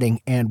spending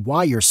and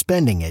why you're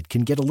spending it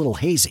can get a little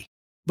hazy.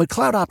 But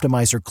Cloud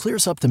Optimizer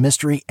clears up the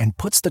mystery and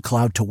puts the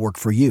cloud to work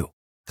for you.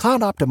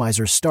 Cloud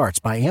Optimizer starts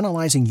by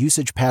analyzing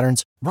usage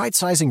patterns,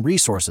 right-sizing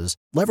resources,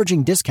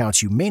 leveraging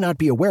discounts you may not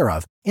be aware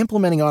of,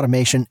 implementing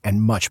automation,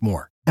 and much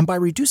more. And by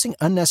reducing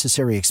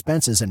unnecessary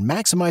expenses and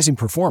maximizing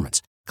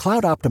performance,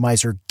 Cloud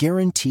Optimizer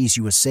guarantees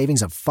you a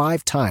savings of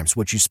 5 times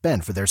what you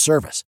spend for their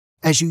service.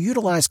 As you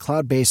utilize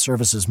cloud-based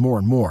services more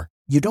and more,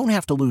 you don't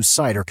have to lose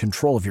sight or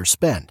control of your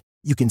spend.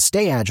 You can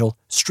stay agile,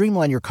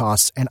 streamline your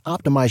costs, and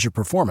optimize your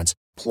performance,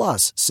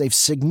 plus save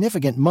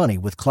significant money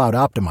with Cloud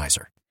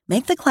Optimizer.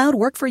 Make the cloud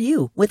work for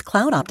you with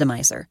Cloud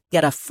Optimizer.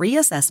 Get a free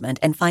assessment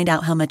and find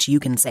out how much you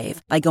can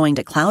save by going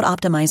to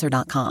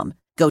cloudoptimizer.com.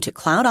 Go to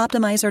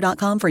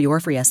cloudoptimizer.com for your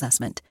free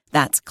assessment.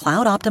 That's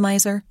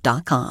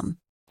cloudoptimizer.com.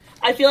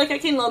 I feel like I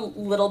can a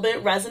little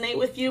bit resonate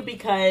with you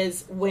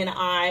because when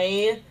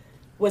I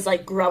was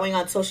like growing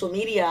on social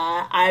media,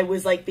 I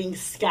was like being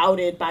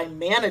scouted by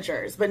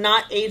managers, but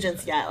not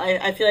agents yet.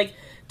 I feel like,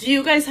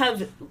 do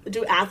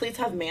athletes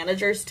have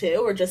managers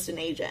too, or just an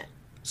agent?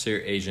 So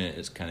your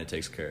agent kind of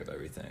takes care of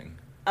everything.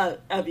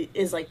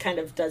 Is like kind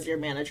of does your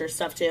manager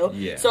stuff too?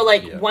 Yeah. So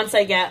like once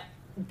I get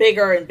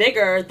bigger and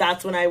bigger,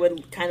 that's when I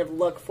would kind of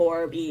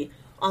be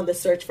on the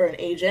search for an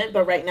agent.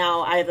 But right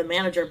now I have a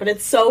manager. But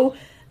it's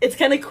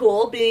kind of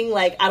cool being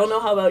like, I don't know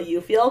how about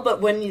you feel,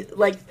 but when you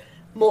like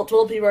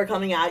multiple people are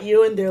coming at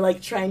you and they're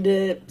like trying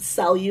to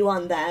sell you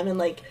on them and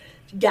like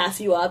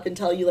gas you up and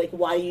tell you like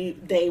why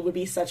they would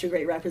be such a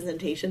great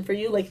representation for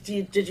you. Like,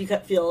 did you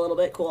feel a little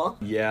bit cool?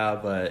 Yeah,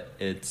 but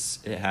it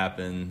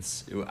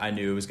happens. I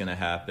knew it was going to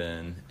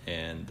happen,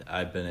 and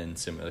I've been in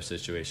similar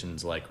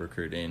situations like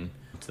recruiting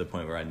to the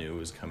point where I knew it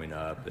was coming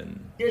up. And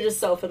you're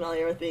just so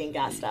familiar with being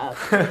gassed up.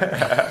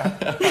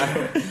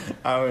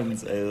 I wouldn't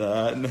say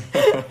that. No.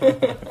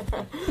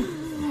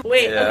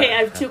 Wait, okay,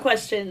 I have 2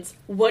 questions.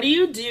 What do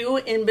you do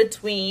in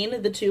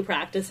between the 2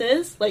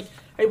 practices? Like,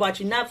 are you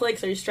watching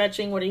Netflix? Are you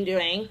stretching? What are you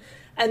doing?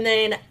 And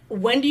then,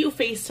 when do you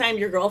FaceTime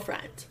your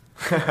girlfriend?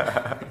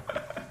 I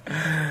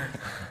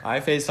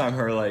FaceTime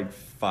her like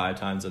 5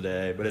 times a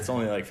day, but it's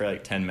only like for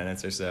like 10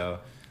 minutes or so.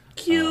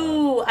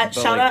 Cute.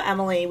 Shout out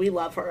Emily. We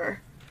love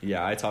her.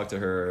 Yeah, I talk to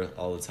her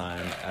all the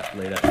time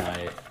late at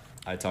night.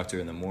 I talk to her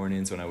in the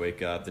mornings when I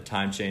wake up. The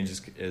time change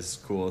is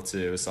cool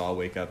too, so I'll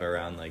wake up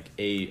around like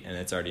 8 and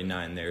it's already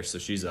 9 there, so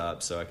she's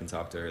up, so I can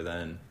talk to her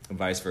then.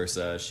 Vice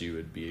versa, she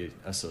would be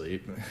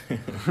asleep.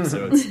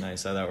 So it's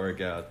nice how that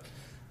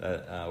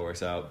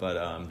works out.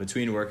 But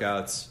between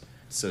workouts,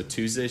 so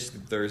Tuesdays to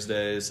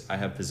Thursdays, I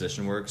have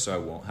position work, so I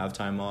won't have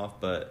time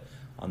off, but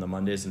on the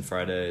Mondays and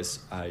Fridays,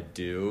 I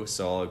do.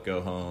 So I'll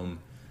go home.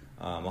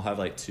 I'll have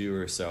like 2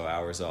 or so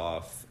hours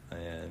off.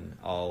 And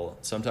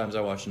sometimes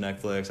I watch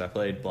Netflix. I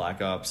played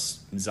Black Ops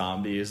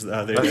Zombies the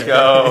other day. Let's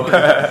go.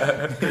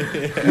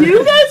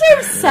 You guys are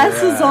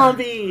obsessed with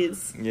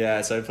zombies.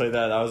 Yeah, so I played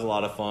that. That was a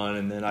lot of fun.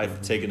 And then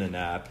I've taken a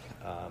nap.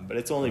 But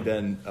it's only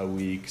been a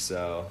week,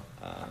 so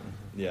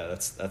yeah,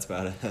 that's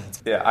about it.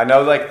 Yeah, I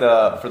know like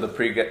for the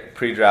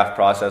pre-draft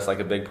process, like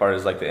a big part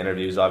is like the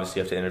interviews. Obviously,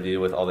 you have to interview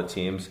with all the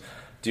teams.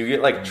 Do you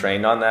get like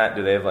trained on that?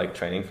 Do they have like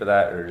training for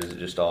that, or is it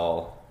just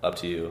all up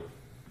to you?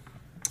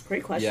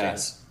 Great question.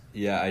 Yes.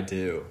 Yeah, I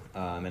do.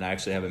 And I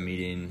actually have a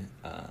meeting.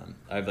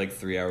 I have like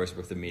 3 hours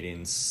worth of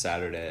meetings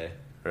Saturday.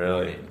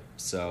 Really? morning.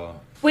 So.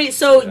 Wait,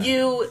 so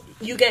yeah.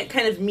 you get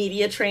kind of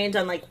media trained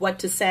on like what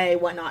to say,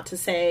 what not to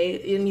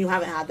say, and you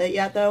haven't had that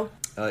yet though?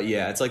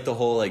 Yeah, it's like the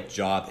whole like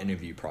job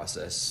interview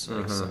process,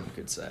 like some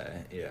could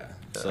say. Yeah.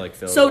 So like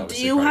Phil. So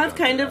do you have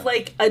kind of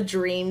like a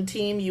dream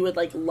team you would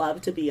like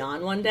love to be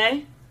on one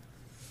day?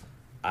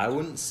 I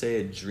wouldn't say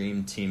a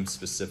dream team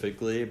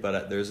specifically,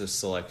 but there's a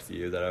select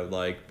few that I would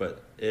like.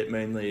 But it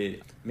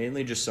mainly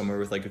just somewhere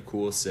with like a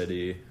cool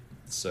city,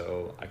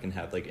 so I can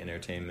have like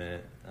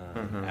entertainment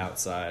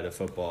outside of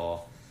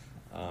football.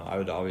 I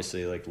would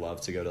obviously like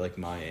love to go to like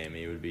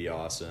Miami would be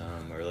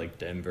awesome, or like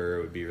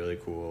Denver would be really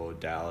cool.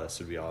 Dallas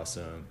would be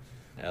awesome.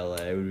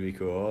 LA would be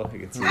cool.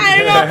 I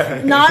don't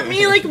know, not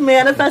me like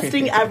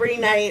manifesting every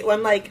night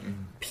when like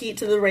Pete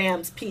to the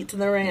Rams, Pete to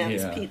the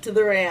Rams, Yeah. Pete to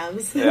the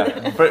Rams.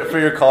 Yeah. For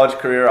your college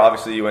career,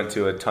 obviously you went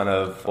to a ton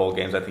of bowl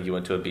games. I think you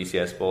went to a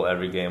BCS bowl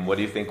every game. What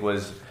do you think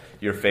was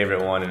your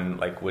favorite one, and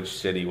like which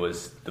city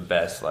was the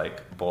best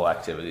like bowl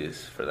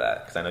activities for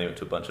that? Because I know you went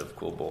to a bunch of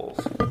cool bowls.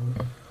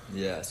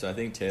 Yeah, so I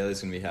think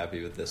Taylor's going to be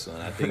happy with this one.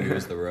 I think it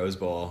was the Rose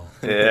Bowl.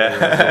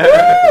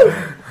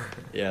 Yeah.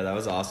 Yeah, that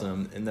was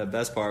awesome. And the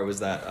best part was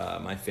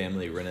that my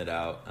family rented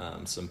out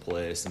some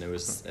place, and it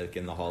was like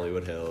in the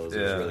Hollywood Hills.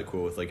 It was Yeah. really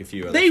cool with like a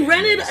few other They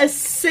rented families. a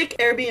sick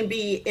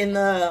Airbnb in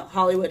the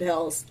Hollywood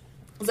Hills.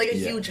 It was like a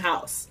Yeah. huge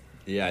house.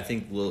 Yeah, I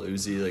think Lil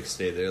Uzi like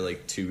stayed there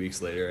like 2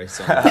 weeks later. I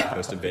saw him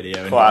post a video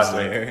and he Classic.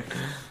 was there.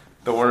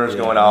 The Warner's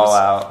Yeah, going it all was-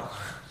 out.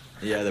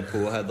 Yeah, the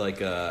pool had like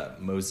a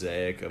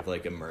mosaic of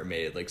like a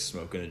mermaid like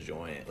smoking a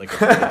joint. Like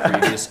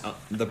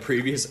the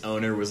previous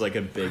owner was like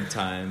a big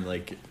time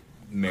like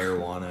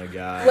marijuana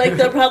guy. Like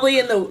they're probably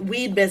in the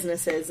weed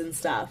businesses and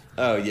stuff.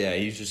 Oh yeah,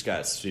 he's just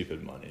got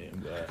stupid money.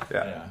 But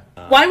Yeah.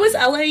 Why was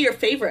LA your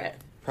favorite?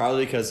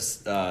 Probably because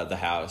the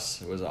house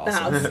was awesome,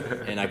 house.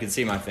 and I could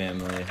see my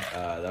family.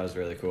 That was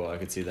really cool. I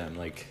could see them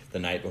like the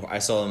night before. I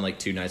saw them like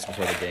 2 nights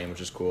before the game,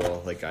 which is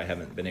cool. Like I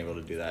haven't been able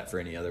to do that for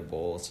any other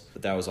bowls,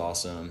 but that was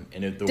awesome.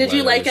 And the Did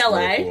you weather like was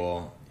really LA?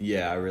 Cool.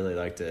 Yeah, I really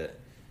liked it.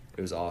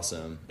 It was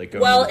awesome. Like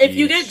going Well, to the if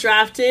you beach. get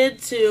drafted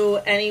to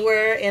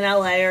anywhere in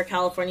LA or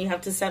California, you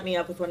have to set me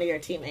up with one of your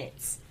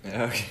teammates.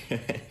 Okay.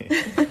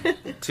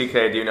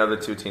 TK, do you know the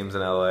 2 teams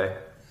in LA?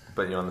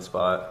 Putting you on the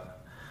spot.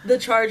 The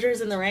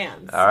Chargers and the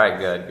Rams. All right,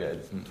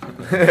 good.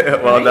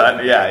 Well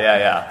done.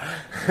 Yeah.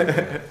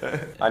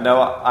 I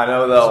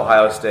know the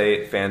Ohio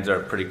State fans are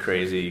pretty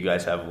crazy. You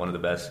guys have one of the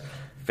best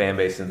fan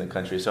bases in the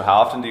country. So how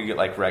often do you get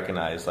like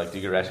recognized? Like, do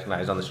you get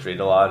recognized on the street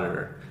a lot,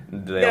 or do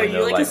they Are only you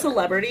know, like a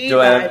celebrity do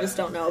that I- I just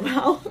don't know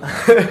about?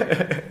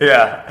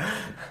 Yeah.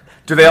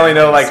 Do they only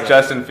know like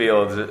Justin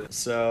Fields?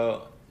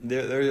 So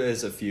there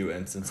is a few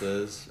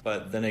instances,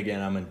 but then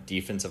again, I'm a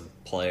defensive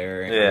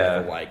player and Yeah. I'm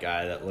like a white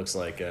guy that looks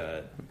like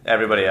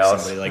Everybody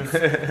else.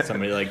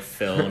 somebody like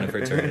Phil in a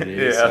fraternity.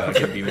 Yeah. So I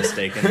could be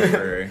mistaken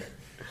for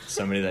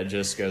somebody that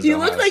just goes. You to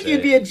look Ohio like State.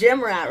 you'd be a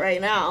gym rat right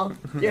now.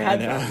 Your I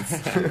know.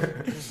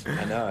 headphones.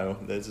 I know.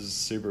 This is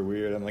super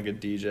weird. I'm like a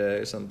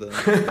DJ or something.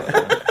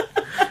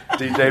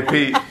 DJ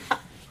Pete.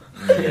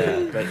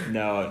 Yeah, but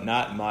no,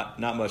 not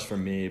much for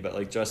me. But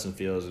like Justin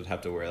Fields would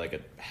have to wear like a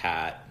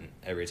hat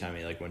every time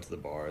he like went to the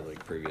bar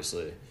like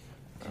previously.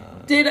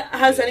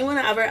 Has anyone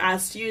ever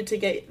asked you to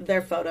get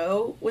their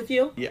photo with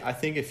you? Yeah, I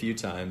think a few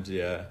times.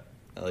 Yeah,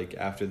 like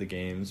after the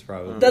games,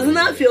 probably. Doesn't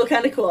that feel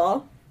kind of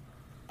cool?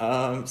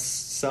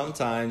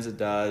 Sometimes it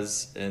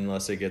does,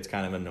 unless it gets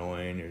kind of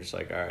annoying. You're just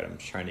like, all right, I'm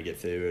just trying to get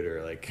food,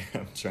 or like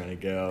I'm trying to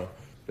go.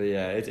 But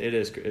yeah,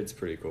 it's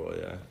pretty cool.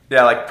 Yeah.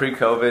 Yeah, like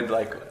pre-COVID,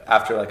 like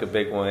after like a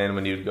big win,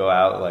 when you'd go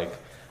out, like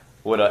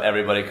would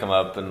everybody come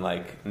up and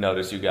like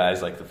notice you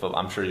guys? Like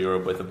I'm sure you were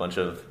with a bunch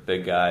of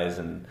big guys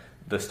and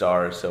the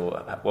stars. So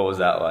what was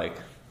that like?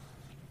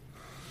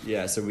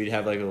 Yeah, so we'd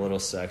have like a little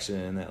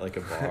section at like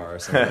a bar or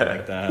something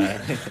like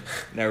that,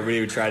 and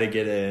everybody would try to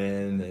get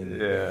in. And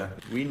Yeah.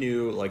 we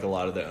knew like a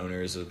lot of the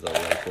owners of the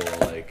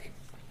local like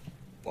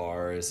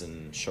bars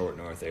in Short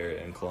North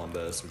area in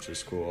Columbus, which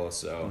was cool.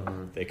 So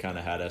they kind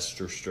of had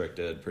us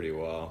restricted pretty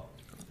well,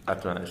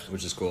 That's nice.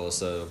 which is cool.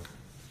 So,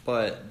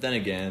 but then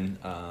again,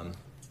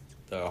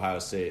 the Ohio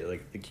State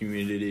like the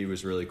community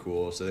was really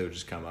cool. So they would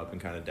just come up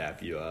and kind of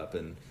dap you up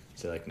and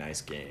say like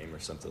nice game or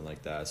something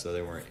like that. So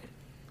they weren't.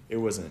 It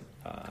wasn't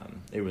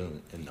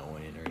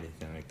annoying or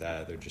anything like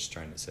that. They're just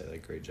trying to say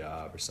like great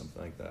job or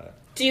something like that.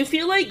 Do you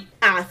feel like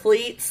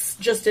athletes,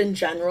 just in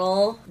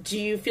general, do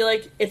you feel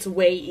like it's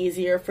way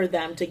easier for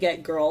them to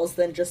get girls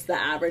than just the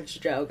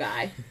average Joe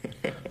guy?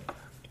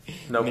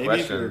 No Maybe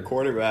question. if you're a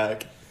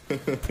quarterback.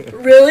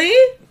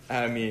 Really?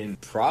 I mean,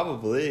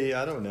 probably.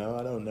 I don't know.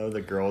 I don't know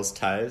the girls'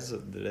 ties. Do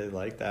they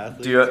like the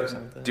athletes Do or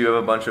something? you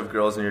have a bunch of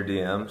girls in your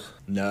DMs?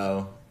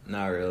 No,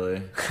 not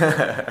really.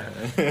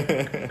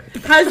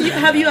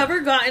 Have you ever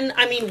gotten,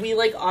 I mean, we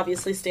like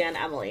obviously stan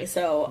Emily,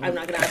 so I'm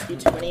not going to ask you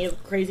too many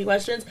crazy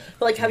questions,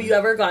 but like have you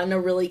ever gotten a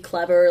really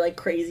clever, like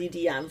crazy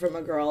DM from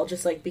a girl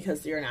just like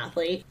because you're an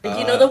athlete? Like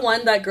you know the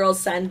one that girls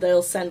send,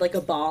 they'll send like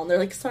a ball and they're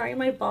like, sorry,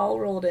 my ball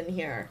rolled in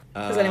here.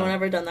 Has anyone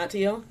ever done that to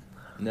you?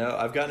 No,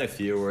 I've gotten a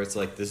few where it's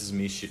like, this is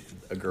me,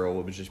 a girl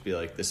would just be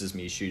like, this is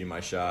me shooting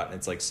my shot, and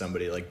it's like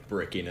somebody like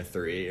bricking a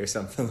 3 or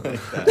something like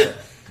that.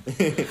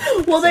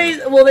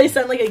 Will they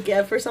send like a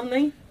GIF or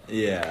something?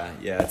 Yeah,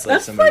 it's like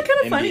That's somebody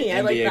kinda funny. NBA,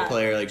 I like NBA that.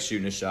 player like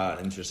shooting a shot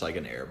and just like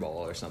an air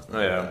ball or something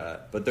like Yeah.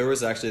 that. But there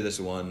was actually this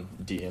one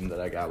DM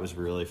that I got was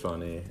really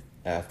funny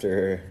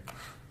after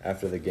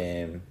the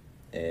game,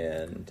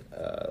 and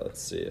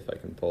let's see if I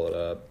can pull it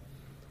up.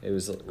 It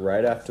was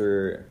right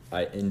after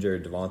I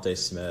injured Devontae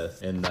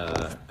Smith in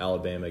the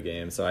Alabama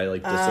game, so I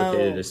like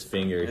dislocated his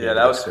finger. Yeah,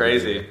 that was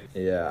crazy.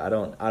 Yeah, I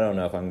don't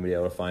know if I'm gonna be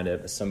able to find it,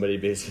 but somebody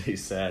basically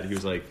said, he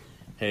was like,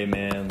 "Hey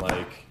man,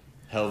 like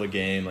hell of a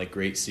game, like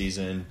great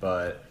season,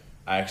 but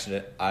I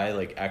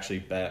actually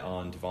bet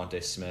on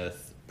Devontae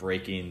Smith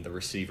breaking the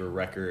receiver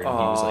record.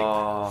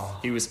 And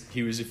he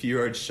was a few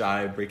yards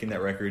shy of breaking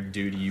that record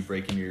due to you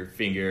breaking your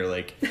finger.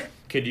 Like,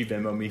 could you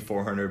Venmo me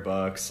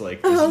 $400?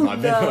 Like, this is my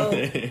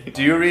Venmo.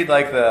 Do you read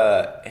like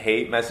the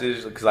hate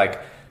messages? Because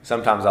like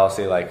sometimes I'll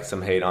see like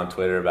some hate on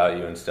Twitter about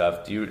you and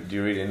stuff. Do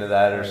you read into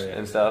that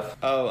and stuff?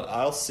 Oh,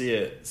 I'll see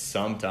it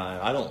sometime.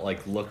 I don't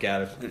like look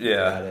at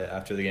it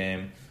after the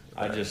game.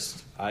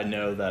 I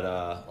know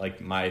that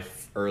like my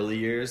early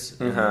years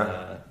in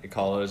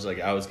college, like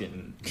I was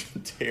getting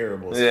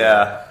terrible stuff.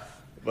 Yeah.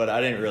 But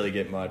I didn't really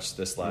get much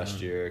this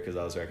last year because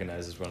I was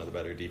recognized as one of the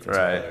better defensive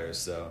players.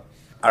 So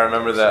I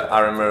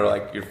remember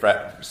like your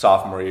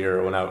sophomore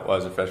year when I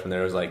was a freshman.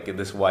 There was like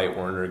this white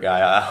Werner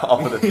guy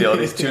off of the field.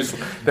 He's too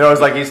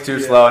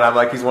slow, and I'm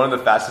like, he's one of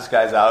the fastest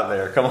guys out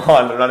there. Come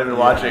on, they're not even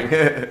watching.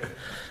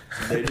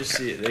 They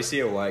see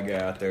a white guy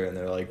out there and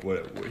they're like,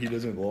 what he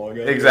doesn't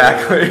belong out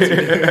exactly.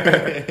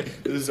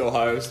 This is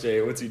Ohio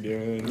State. What's he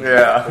doing?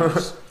 Yeah.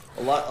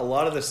 A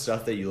lot of the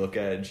stuff that you look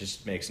at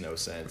just makes no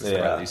sense.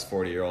 Yeah. These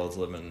 40-year-olds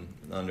living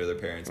under their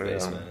parents'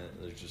 basement.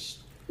 They're just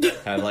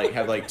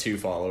have like 2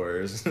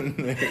 followers.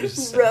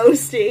 Just,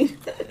 roasting.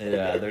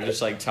 Yeah, they're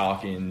just like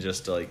talking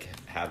just to like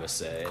have a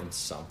say in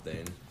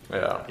something.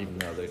 Yeah. Even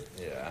though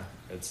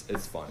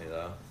it's funny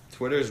though.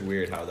 Twitter's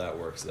weird how that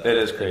works though. It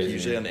is crazy. Like,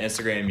 usually on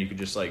Instagram you could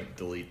just like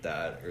delete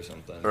that or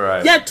something.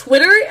 Right. Yeah,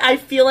 Twitter, I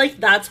feel like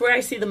that's where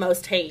I see the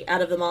most hate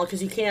out of them all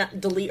because you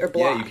can't delete or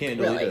block. Yeah, you can't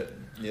delete it.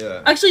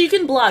 Yeah. Actually, you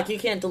can block. You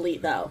can't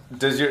delete though.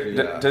 Does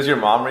your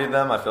mom read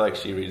them? I feel like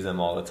she reads them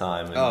all the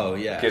time. And oh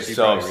yeah. Gets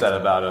so upset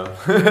about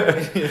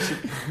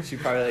them. she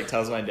probably like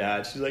tells my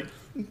dad. She's like,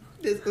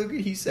 "Look what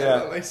he said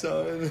about my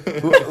son."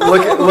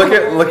 look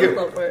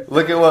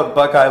at what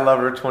Buckeye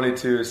Lover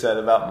 22 said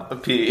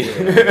about P.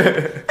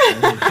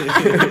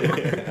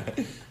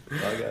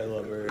 Buckeye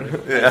Lover.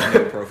 Yeah.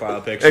 No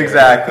profile picture.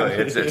 Exactly.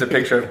 It's a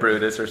picture of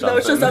Brutus or something. No,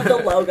 it's just of the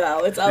logo.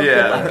 It's of the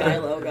Buckeye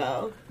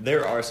logo.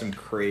 There are some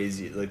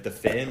crazy, like the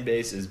fan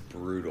base is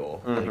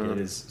brutal. Like it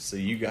is. So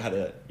you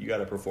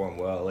gotta perform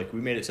well. Like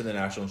we made it to the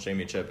national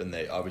championship, and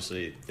they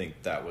obviously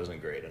think that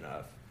wasn't great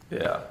enough.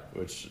 Yeah,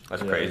 which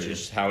that's crazy. It's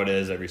just how it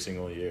is every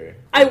single year.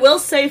 I will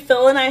say,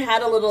 Phil and I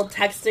had a little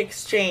text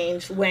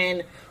exchange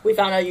when we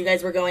found out you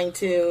guys were going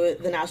to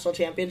the national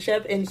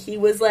championship, and he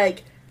was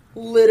like,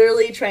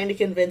 literally trying to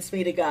convince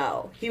me to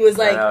go. He was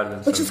like,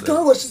 let's just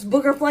go, let's just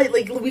book our flight,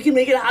 like we can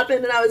make it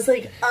happen. And I was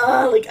like,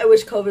 I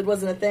wish COVID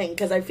wasn't a thing,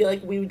 because I feel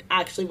like we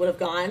actually would have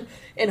gone,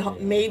 and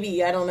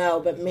maybe, I don't know,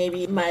 but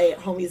maybe my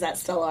homies at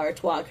Stella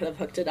Artois could have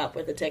hooked it up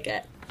with a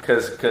ticket.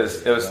 Because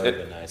it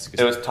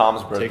was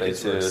Tom's birthday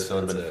too, so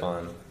it would have been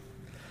fun.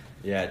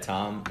 Yeah,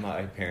 Tom,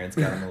 my parents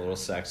got him a little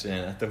section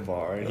at the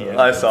bar. And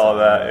I saw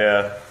that,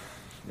 yeah.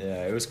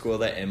 Yeah, it was cool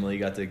that Emily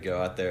got to go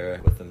out there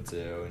with them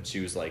too, and she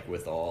was like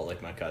with all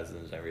like my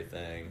cousins and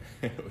everything,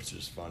 which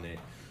was funny.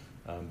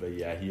 But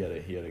yeah, he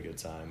had a good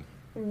time.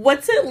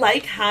 What's it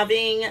like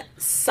having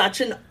such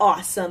an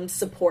awesome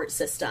support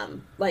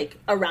system like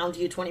around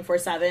you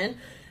 24/7?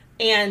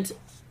 And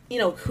you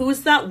know,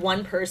 who's that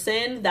one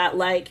person that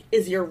like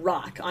is your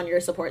rock on your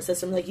support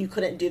system? Like you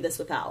couldn't do this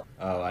without.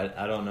 Oh,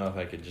 I don't know if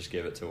I could just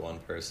give it to one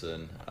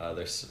person. I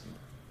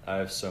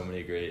have so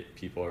many great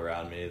people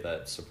around me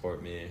that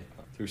support me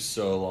through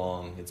so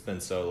long. It's been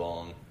so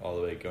long, all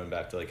the way going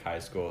back to like high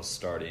school,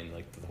 starting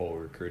like the whole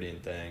recruiting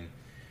thing,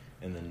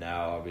 and then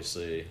now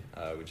obviously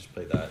we just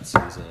played that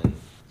season.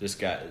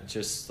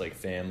 Just like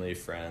family,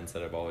 friends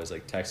that have always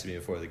like texted me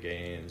before the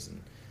games and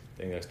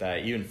things like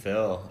that. Even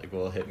Phil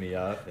will hit me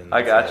up. And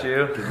I got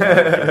you. Good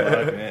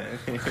luck, man.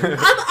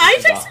 I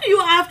texted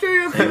you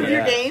after a few of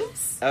your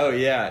games. Oh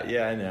yeah,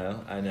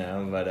 I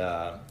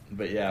know,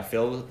 but yeah,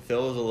 Phil was a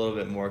little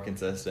bit more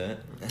consistent.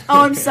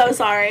 Oh, I'm so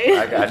sorry.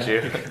 I got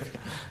you.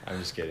 I'm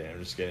just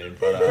kidding.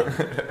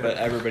 But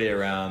everybody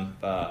around.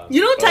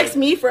 You don't text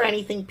me for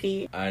anything,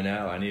 Pete. I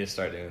know. I need to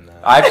start doing that.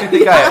 I actually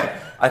think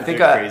I think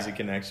crazy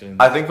connection.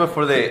 I think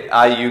before the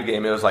IU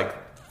game, it was like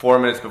 4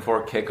 minutes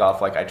before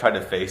kickoff, like I tried to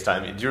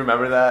FaceTime you. Do you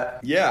remember that?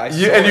 Yeah,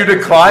 and you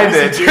declined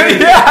it.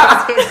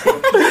 Yeah.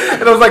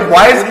 And I was like,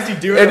 "Why is he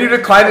doing?" And you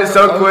declined it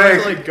so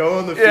quick. To, like go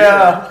on the field.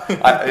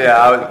 Yeah,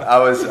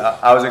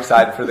 I was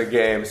excited for the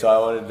game, so I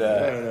wanted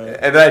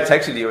to. And then I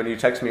texted you, and you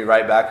texted me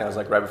right back, and I was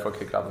like, right before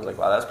kickoff, I was like,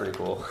 "Wow, that's pretty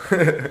cool."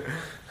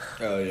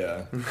 Oh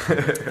yeah.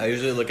 I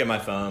usually look at my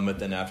phone, but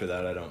then after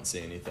that, I don't see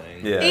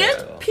anything. Yeah.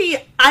 And Pete,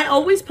 I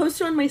always post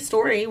you on my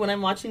story when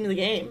I'm watching the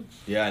game.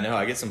 Yeah, I know.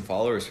 I get some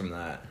followers from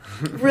that.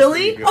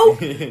 Really? Oh,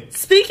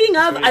 speaking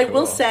of, really I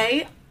will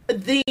say,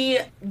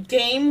 the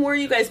game where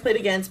you guys played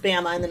against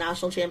Bama in the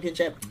national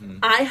championship,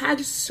 I had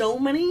so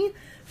many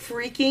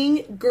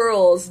freaking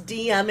girls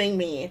DMing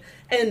me.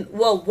 And,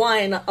 well,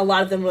 one, a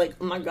lot of them were like,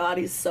 oh my God,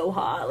 he's so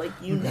hot. Like,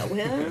 you know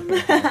him?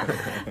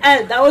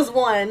 And that was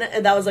one.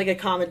 And that was like a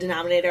common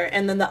denominator.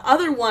 And then the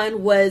other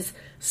one was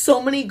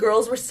so many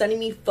girls were sending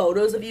me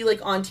photos of you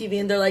like on TV.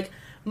 And they're like,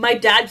 my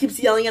dad keeps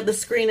yelling at the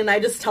screen. And I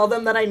just tell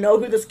them that I know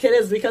who this kid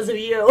is because of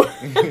you.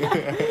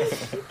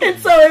 And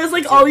so it was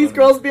like all these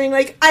girls being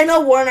like, I know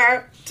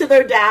Warner. to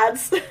their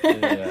dads.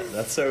 Yeah,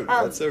 that's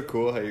so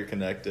cool how you're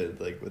connected,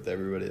 like with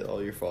everybody,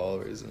 all your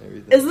followers and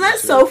everything. Isn't that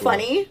It's so really cool.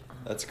 funny?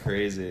 That's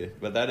crazy,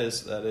 but that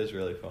is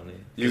really funny.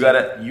 You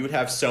gotta- you would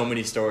have so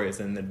many stories,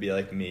 and it'd be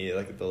like me,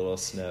 like the little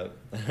snip.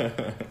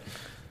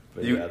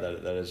 But You- yeah,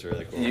 that is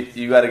really cool.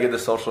 You got to get the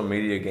social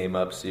media game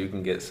up so you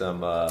can get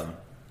some.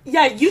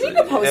 Yeah, you need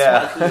to post one. Pete.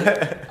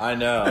 Yeah. I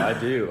know, I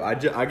do.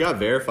 I got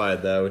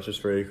verified though, which is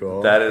pretty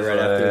cool. That is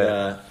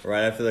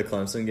right after the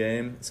Clemson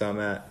game. So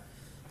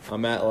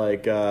I'm at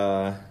like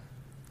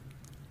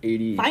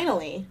 80,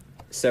 Finally.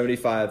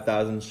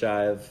 75,000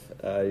 shy of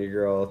your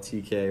girl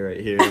TK right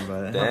here,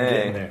 but I'm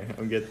getting there.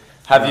 I'm getting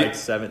like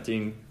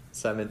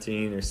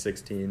 17 or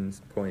 16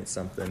 point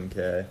something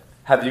K.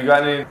 Have you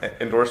gotten any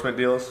endorsement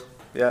deals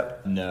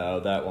yet? No,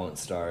 that won't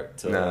start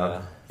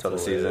till Till the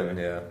season.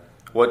 later. Yeah.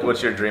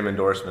 What's your dream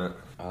endorsement?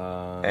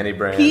 Any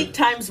brand? Pete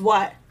times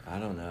what? I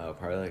don't know,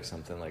 probably like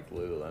something like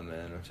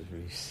Lululemon, which is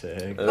really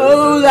sick.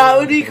 Oh, that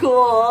would be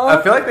cool.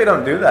 I feel like they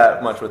don't do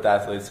that much with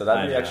athletes, so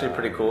that'd be I actually know.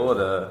 pretty cool.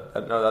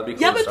 That'd be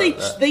cool. Yeah, to but start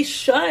that. they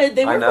should.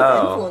 They I work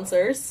know. with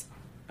influencers.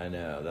 I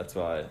know,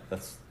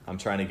 I'm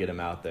trying to get him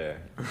out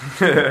there.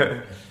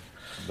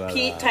 But,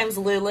 Pete times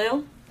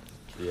Lulu.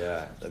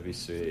 Yeah, that'd be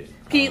sweet.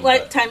 Pete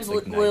But, times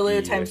like Lulu Nike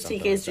or times something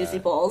TK's like Juicy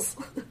that. Bowls.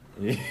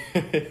 Yeah.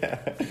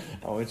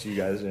 I want you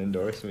guys to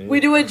endorse me. We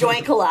do a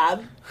joint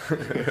collab.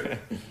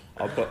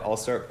 I'll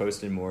start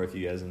posting more if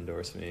you guys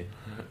endorse me.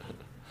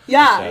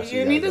 Yeah, Shout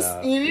you need guys to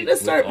out you need to with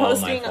start all my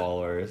posting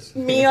followers.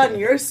 me on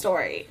your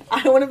story.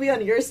 I want to be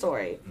on your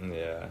story.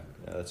 Yeah,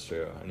 that's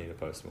true. I need to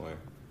post more.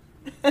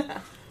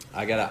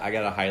 I got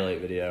a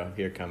highlight video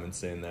here coming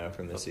soon though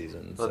from this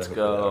season. Let's hopefully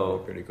go. that'll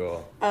be pretty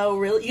cool. Oh,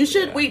 really? You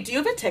should Yeah. wait. Do you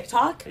have a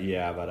TikTok?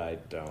 Yeah, but I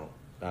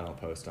don't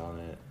post on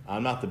it.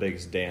 I'm not the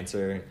biggest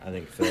dancer. I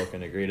think Phil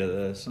can agree to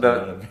this. I'm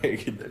not a very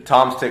good.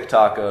 Tom's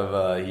TikTok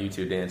of you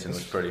two dancing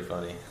was pretty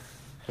funny.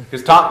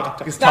 Because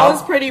That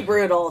was pretty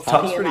brutal. if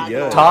Tom's I'm pretty not good.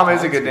 gonna Tom lie.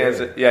 is a good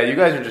dancer. Yeah, you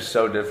guys are just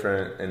so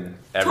different in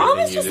everything Tom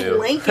is you just do.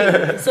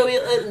 lanky, so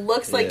it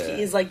looks like Yeah.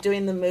 he's like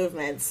doing the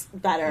movements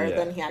better Yeah.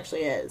 than he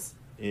actually is.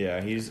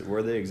 Yeah,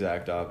 we're the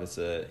exact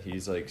opposite.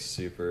 He's like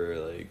super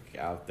like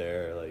out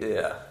there, like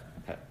Yeah,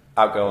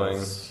 outgoing.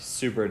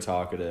 super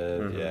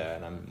talkative. Mm-hmm. Yeah,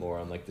 and I'm more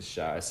on like the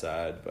shy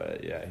side.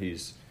 But yeah,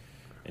 he's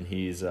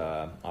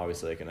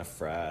obviously like in a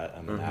frat.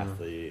 I'm an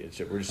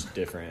athlete. We're just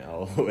different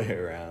all the way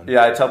around.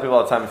 Yeah, I tell people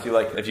all the time, if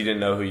you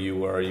didn't know who you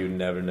were, you'd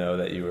never know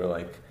that you were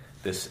like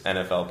this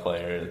NFL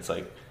player. It's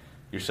like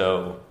you're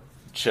so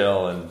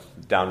chill and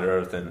down to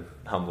earth and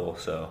humble.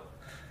 So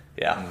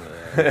yeah,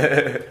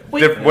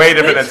 Wait, way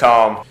different than which-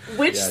 Tom.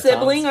 Which Yeah,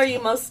 sibling Tom's- are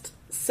you most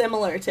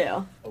similar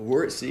to?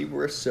 We're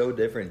so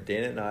different.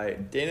 Dan and I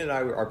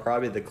are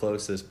probably the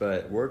closest,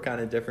 but we're kind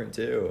of different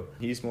too.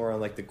 He's more on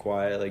like the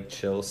quiet, like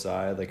chill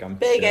side. Like I'm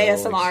Big chill,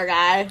 ASMR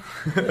guy.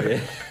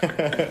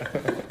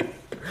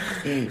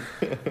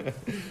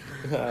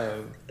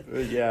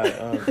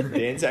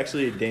 Dane's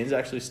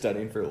actually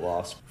studying for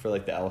law for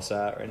like the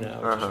LSAT right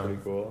now, which is pretty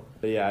cool.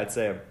 But yeah, I'd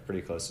say I'm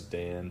pretty close to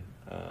Dan.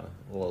 A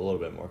little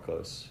bit more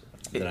close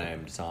than I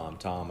am to Tom.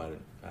 Tom, I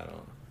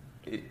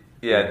don't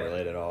Yeah,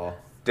 relate at all.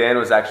 Dan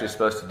was actually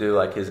supposed to do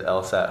like his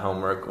LSAT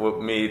homework.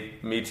 Me,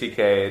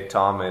 TK,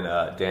 Tom,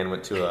 and Dan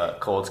went to a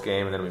Colts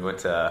game, and then we went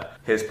to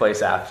his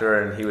place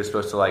after, and he was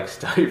supposed to like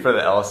study for the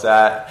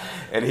LSAT,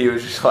 and he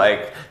was just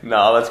like,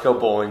 "No, let's go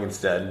bowling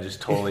instead," and just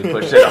totally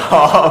pushed it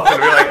off.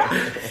 And we were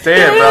like,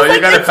 "Damn, bro,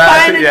 you gotta it's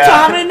pass fine. it." And Yeah.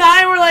 Tom and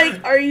I were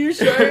like, "Are you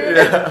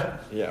sure?"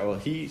 Yeah, well,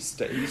 he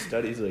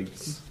studies like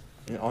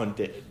on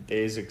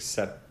days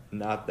except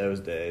not those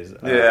days.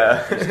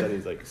 Yeah. He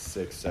studies like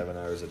 6-7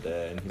 hours a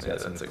day, and he's Yeah,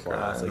 got some that's a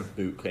class, grind. like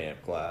boot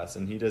camp class,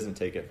 and he doesn't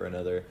take it for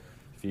another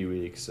few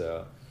weeks.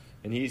 So,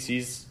 and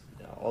he's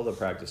all the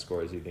practice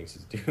scores he thinks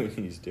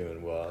he's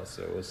doing well.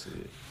 So we'll see.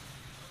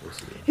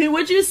 Who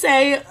would you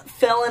say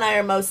Phil and I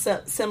are most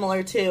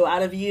similar to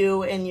out of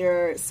you and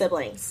your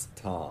siblings?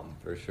 Tom,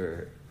 for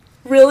sure.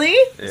 Really?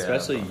 Yeah.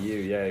 Especially you.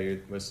 Yeah, you're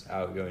the most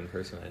outgoing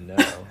person I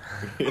know.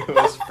 You're the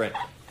most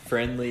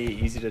friendly,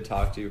 easy to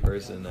talk to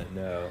person I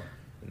know.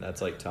 And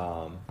that's like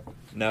Tom.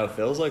 No,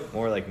 Phil's like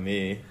more like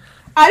me.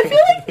 I feel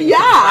like, yeah,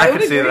 I I would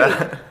can see agree.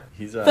 that.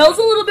 He's Phil's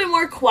a little bit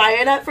more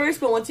quiet at first,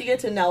 but once you get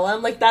to know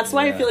him, like that's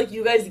why I Yeah. feel like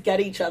you guys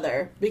get each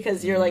other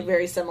because you're like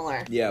very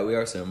similar. Yeah, we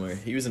are similar.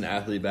 He was an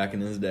athlete back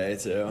in his day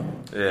too.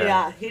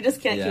 Yeah, he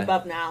just can't Yeah. keep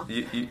up now.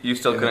 You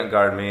still couldn't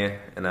guard me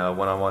in a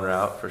one-on-one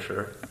route for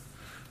sure.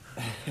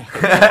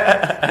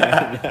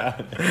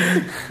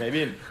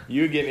 Maybe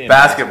you give me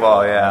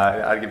Basketball,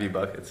 yeah, I'd give you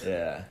buckets.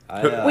 Yeah,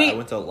 Wait. I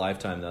went to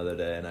Lifetime the other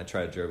day and I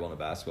tried dribbling a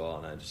basketball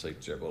and I just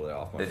like dribbled it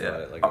off my Yeah.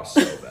 foot. Like it was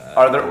so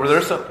bad. Were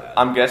there some?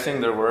 I'm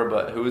guessing there were,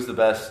 but who was the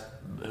best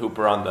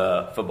hooper on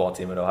the football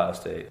team at Ohio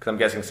State? Because I'm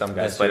guessing some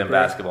guys Best played in hooper?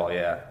 basketball.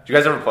 Yeah. Did you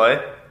guys ever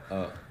play?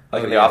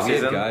 Like in the off we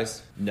had season?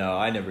 guys. No,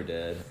 I never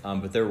did.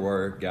 But there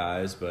were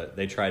guys, but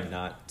they tried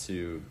not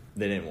to.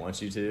 They didn't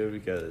want you to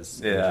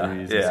because Yeah.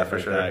 injuries and Yeah, stuff for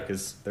like sure. that.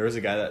 Because there was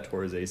a guy that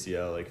tore his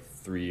ACL like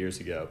 3 years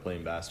ago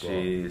playing basketball.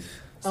 Jeez.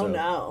 Oh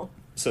no.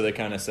 So they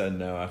kind of said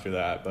no after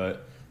that.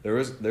 But there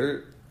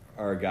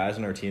are guys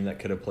on our team that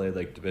could have played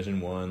like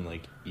Division I,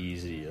 like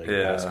easy, like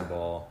Yeah.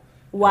 basketball.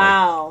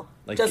 Wow.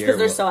 Like Just because Garrett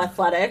they're so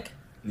athletic.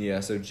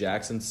 Yeah, so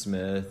Jackson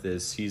Smith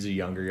he's a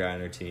younger guy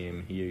on our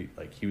team. He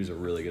was a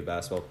really good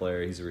basketball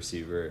player. He's a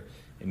receiver.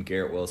 And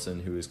Garrett Wilson,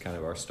 who is kind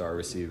of our star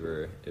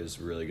receiver, is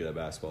really good at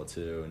basketball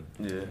too.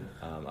 And Yeah.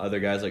 other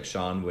guys like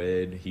Sean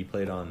Wade, he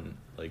played on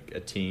like a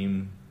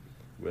team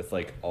with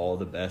like all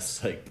the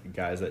best like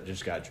guys that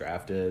just got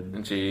drafted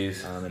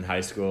Jeez. in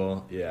high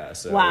school. Yeah,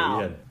 so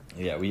Wow.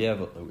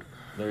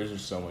 there's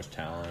just so much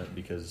talent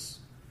because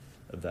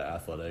of the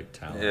athletic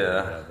talent Yeah.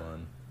 that we have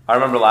on. I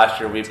remember last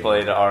year we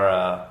played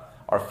our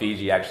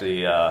Fiji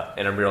actually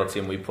intramural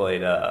team. We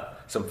played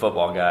some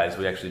football guys.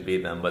 We actually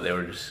beat them, but they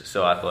were just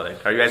so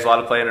athletic. Are you guys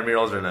allowed to play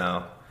intramurals or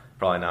no?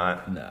 Probably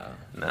not.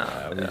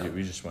 No.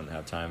 We just wouldn't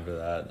have time for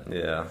that.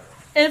 Yeah.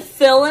 If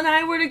Phil and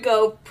I were to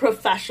go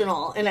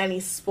professional in any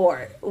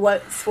sport,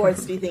 what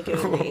sports do you think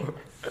it would be?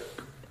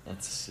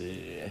 Let's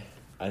see.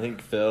 I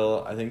think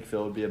Phil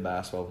would be a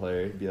basketball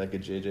player. He'd be like a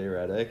JJ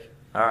Redick.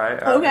 All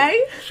right.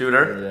 Okay.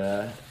 Shooter.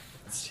 Yeah.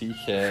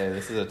 TK.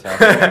 This is a tough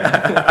one.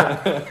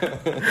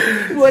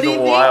 What do It's a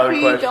you wild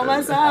think, Pete? question. Don't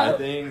mess I up.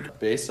 think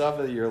based off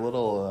of your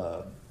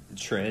little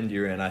trend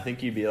you're in, I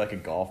think you'd be like a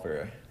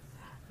golfer.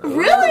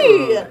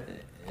 Really?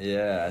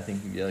 Yeah, I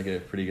think you'd be like a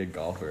pretty good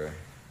golfer.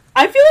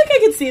 I feel like I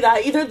could see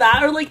that. Either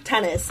that or like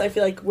tennis. I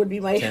feel like would be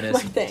my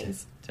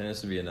things.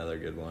 Tennis would be another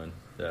good one.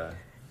 Yeah.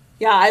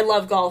 Yeah, I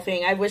love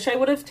golfing. I wish I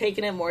would have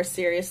taken it more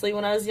seriously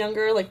when I was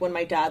younger, like when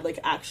my dad like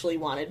actually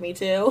wanted me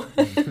to.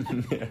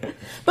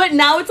 But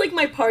now it's like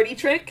my party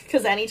trick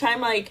because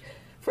anytime like,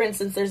 for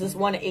instance, there's this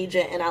one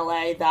agent in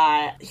LA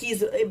that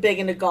he's big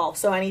into golf.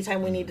 So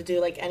anytime we need to do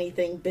like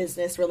anything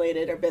business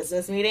related or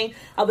business meeting,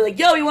 I'll be like,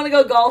 "Yo, you want to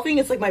go golfing?"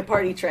 It's like my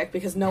party trick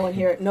because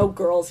no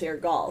girls here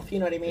golf. You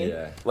know what I mean?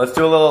 Yeah. Let's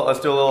do a little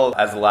as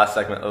the last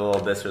segment, a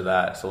little this or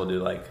that. So we'll do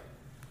like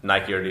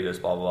Nike or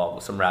Adidas, blah blah blah.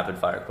 Some rapid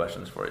fire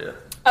questions for you.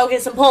 Okay,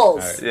 some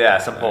polls. All right. Yeah,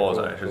 some polls,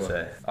 cool, I should cool.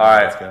 say. All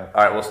right, Let's go.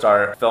 all right. We'll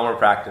start. Film or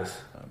practice?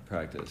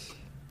 Practice.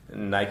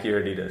 Nike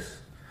or Adidas?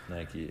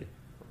 Nike.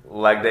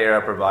 Leg day or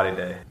upper body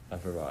day?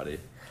 Upper body.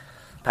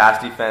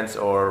 Pass defense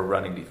or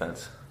running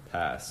defense?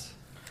 Pass.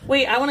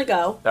 Wait, I want to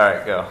go. All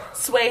right, go.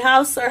 Sway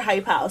House or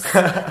Hype House?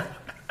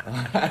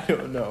 I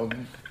don't know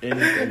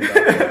anything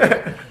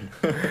about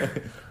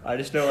that. I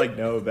just know like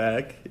Noah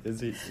Beck. Is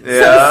he? So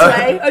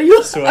Sway? Are you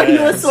a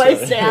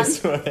Sway stan?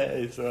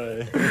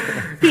 Sway.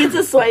 Pete's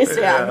a Sway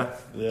stan.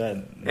 Yeah,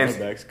 Noah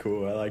Beck's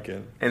cool. I like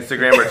him.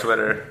 Instagram or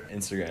Twitter?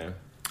 Instagram.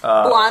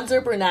 Blondes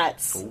or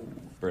brunettes?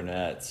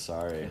 Brunette,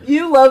 sorry.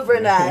 You love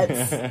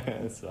brunettes.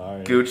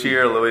 Sorry. Gucci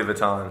or Louis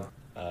Vuitton?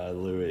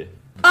 Louis.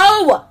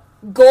 Oh!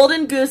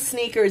 Golden Goose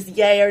sneakers,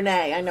 yay or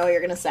nay? I know what you're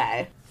going to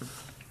say.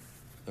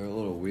 They're a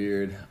little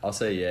weird. I'll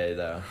say yay,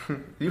 though.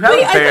 You have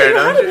Wait, a I pair, thought you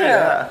don't had a you? pair.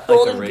 Yeah.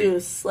 Golden Like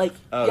Goose. Like,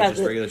 Oh, yeah,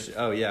 just regular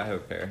oh, yeah, I have a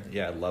pair.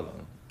 Yeah, I love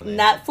them.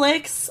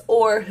 Netflix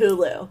or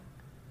Hulu?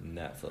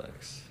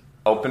 Netflix.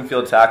 Open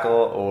field tackle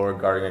or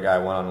guarding a guy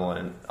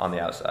one-on-one on the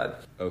outside?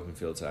 Open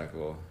field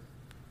tackle.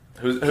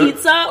 Who?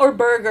 Pizza or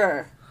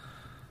burger?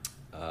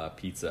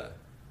 Pizza.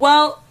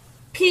 Well,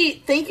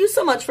 Pete, thank you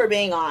so much for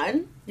being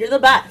on. You're the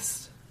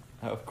best.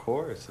 Of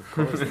course.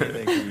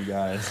 Thank you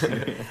guys.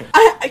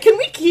 Can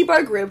we keep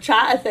our group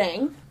chat a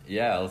thing?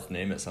 Yeah, let's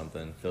name it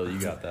something. Phil, you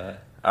got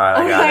that? All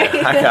right,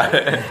 I got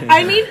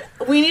it.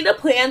 We need a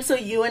plan so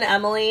you and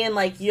Emily and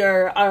like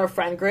our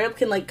friend group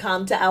can like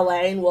come to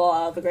LA and we'll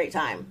have a great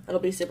time. It'll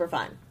be super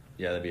fun.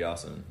 Yeah, that'd be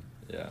awesome.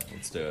 Yeah,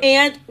 let's do it.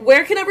 And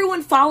where can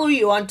everyone follow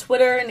you on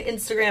Twitter and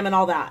Instagram and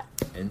all that?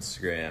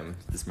 Instagram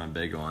is my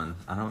big one.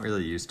 I don't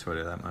really use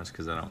Twitter that much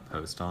because I don't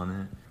post on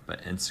it.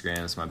 But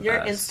Instagram is my You're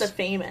best. Insta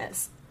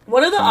famous.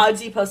 What are the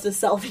odds you post a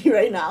selfie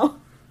right now?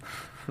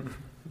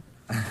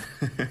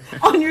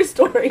 On your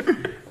story.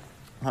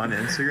 On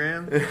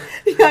Instagram?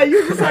 Yeah,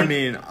 you're just like, I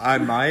mean, I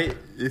might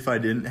if I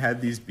didn't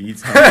have these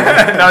beats on.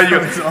 No, you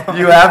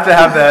have to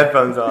have the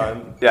headphones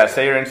on. Yeah,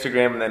 say your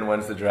Instagram and then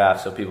when's the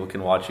draft so people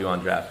can watch you on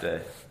draft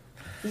day.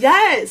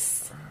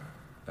 yes.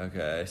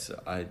 Okay,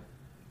 so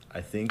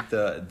I think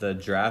the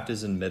draft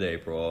is in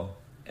mid-April,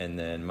 and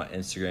then my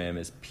Instagram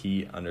is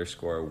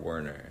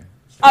P_Werner.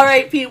 All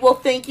right, Pete. Well,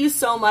 thank you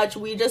so much.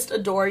 We just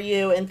adore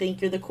you and think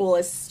you're the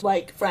coolest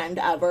like friend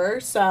ever.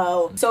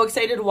 So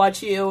excited to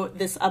watch you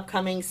this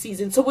upcoming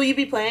season. So will you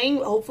be playing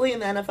hopefully in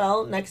the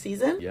NFL next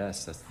season?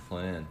 Yes, that's the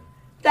plan.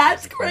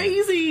 That's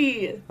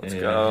crazy. Let's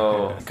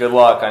go. Good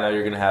luck. I know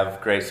you're going to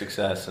have great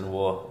success, and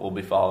we'll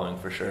be following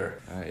for sure.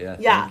 All right, yeah.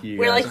 Yeah, thank you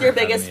we're guys like your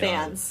for having biggest me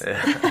on. fans.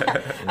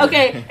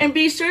 Okay, and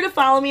be sure to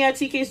follow me at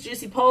TK's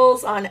Juicy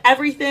Polls on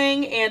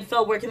everything. And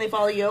Phil, where can they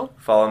follow you?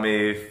 Follow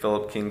me,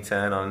 Philip King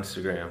 10 on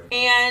Instagram.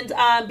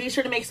 And be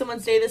sure to make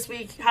someone's day this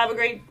week. Have a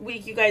great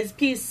week, you guys.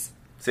 Peace.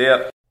 See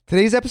ya.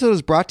 Today's episode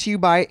is brought to you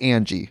by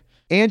Angie.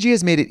 Angie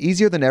has made it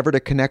easier than ever to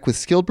connect with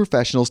skilled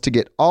professionals to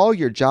get all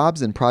your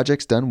jobs and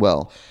projects done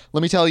well.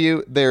 Let me tell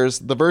you, there's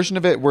the version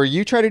of it where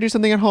you try to do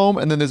something at home,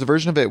 and then there's a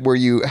version of it where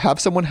you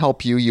have someone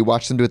help you, you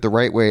watch them do it the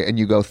right way, and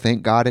you go,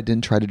 thank God I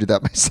didn't try to do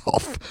that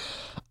myself.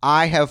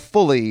 I have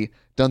fully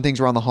done things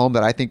around the home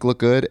that I think look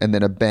good, and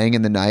then a bang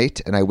in the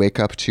night, and I wake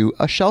up to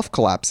a shelf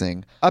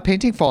collapsing, a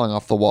painting falling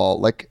off the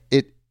wall.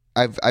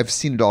 I've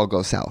seen it all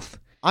go south.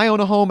 I own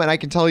a home, and I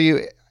can tell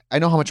you, I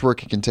know how much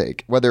work it can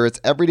take. Whether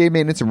it's everyday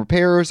maintenance and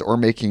repairs or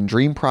making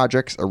dream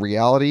projects a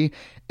reality,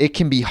 it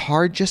can be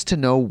hard just to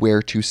know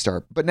where to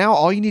start. But now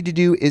all you need to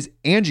do is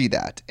Angie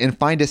that and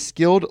find a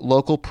skilled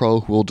local pro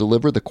who will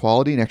deliver the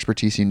quality and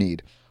expertise you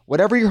need.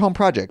 Whatever your home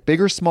project,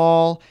 big or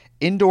small,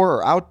 indoor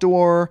or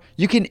outdoor,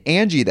 you can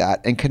Angie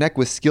that and connect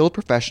with skilled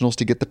professionals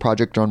to get the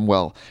project done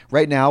well.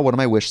 Right now, one of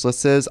my wish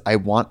lists is I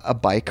want a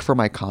bike for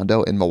my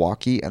condo in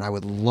Milwaukee, and I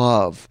would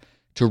love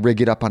to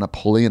rig it up on a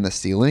pulley in the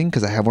ceiling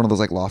because I have one of those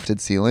like lofted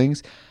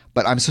ceilings,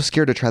 but I'm so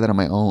scared to try that on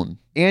my own.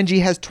 Angie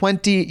has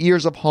 20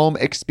 years of home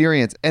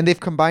experience, and they've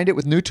combined it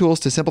with new tools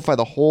to simplify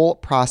the whole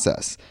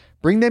process.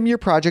 Bring them your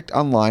project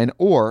online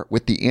or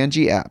with the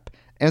Angie app.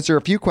 Answer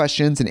a few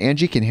questions and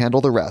Angie can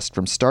handle the rest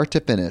from start to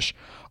finish,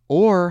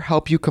 or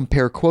help you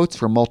compare quotes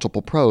from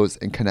multiple pros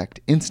and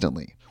connect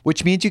instantly,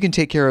 which means you can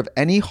take care of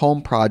any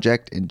home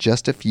project in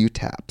just a few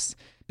taps.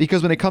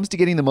 Because when it comes to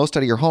getting the most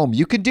out of your home,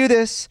 you can do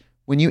this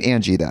when you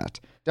Angie that.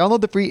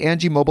 Download the free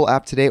Angie mobile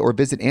app today or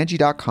visit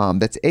Angie.com.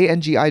 That's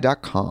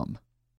ANGI.com.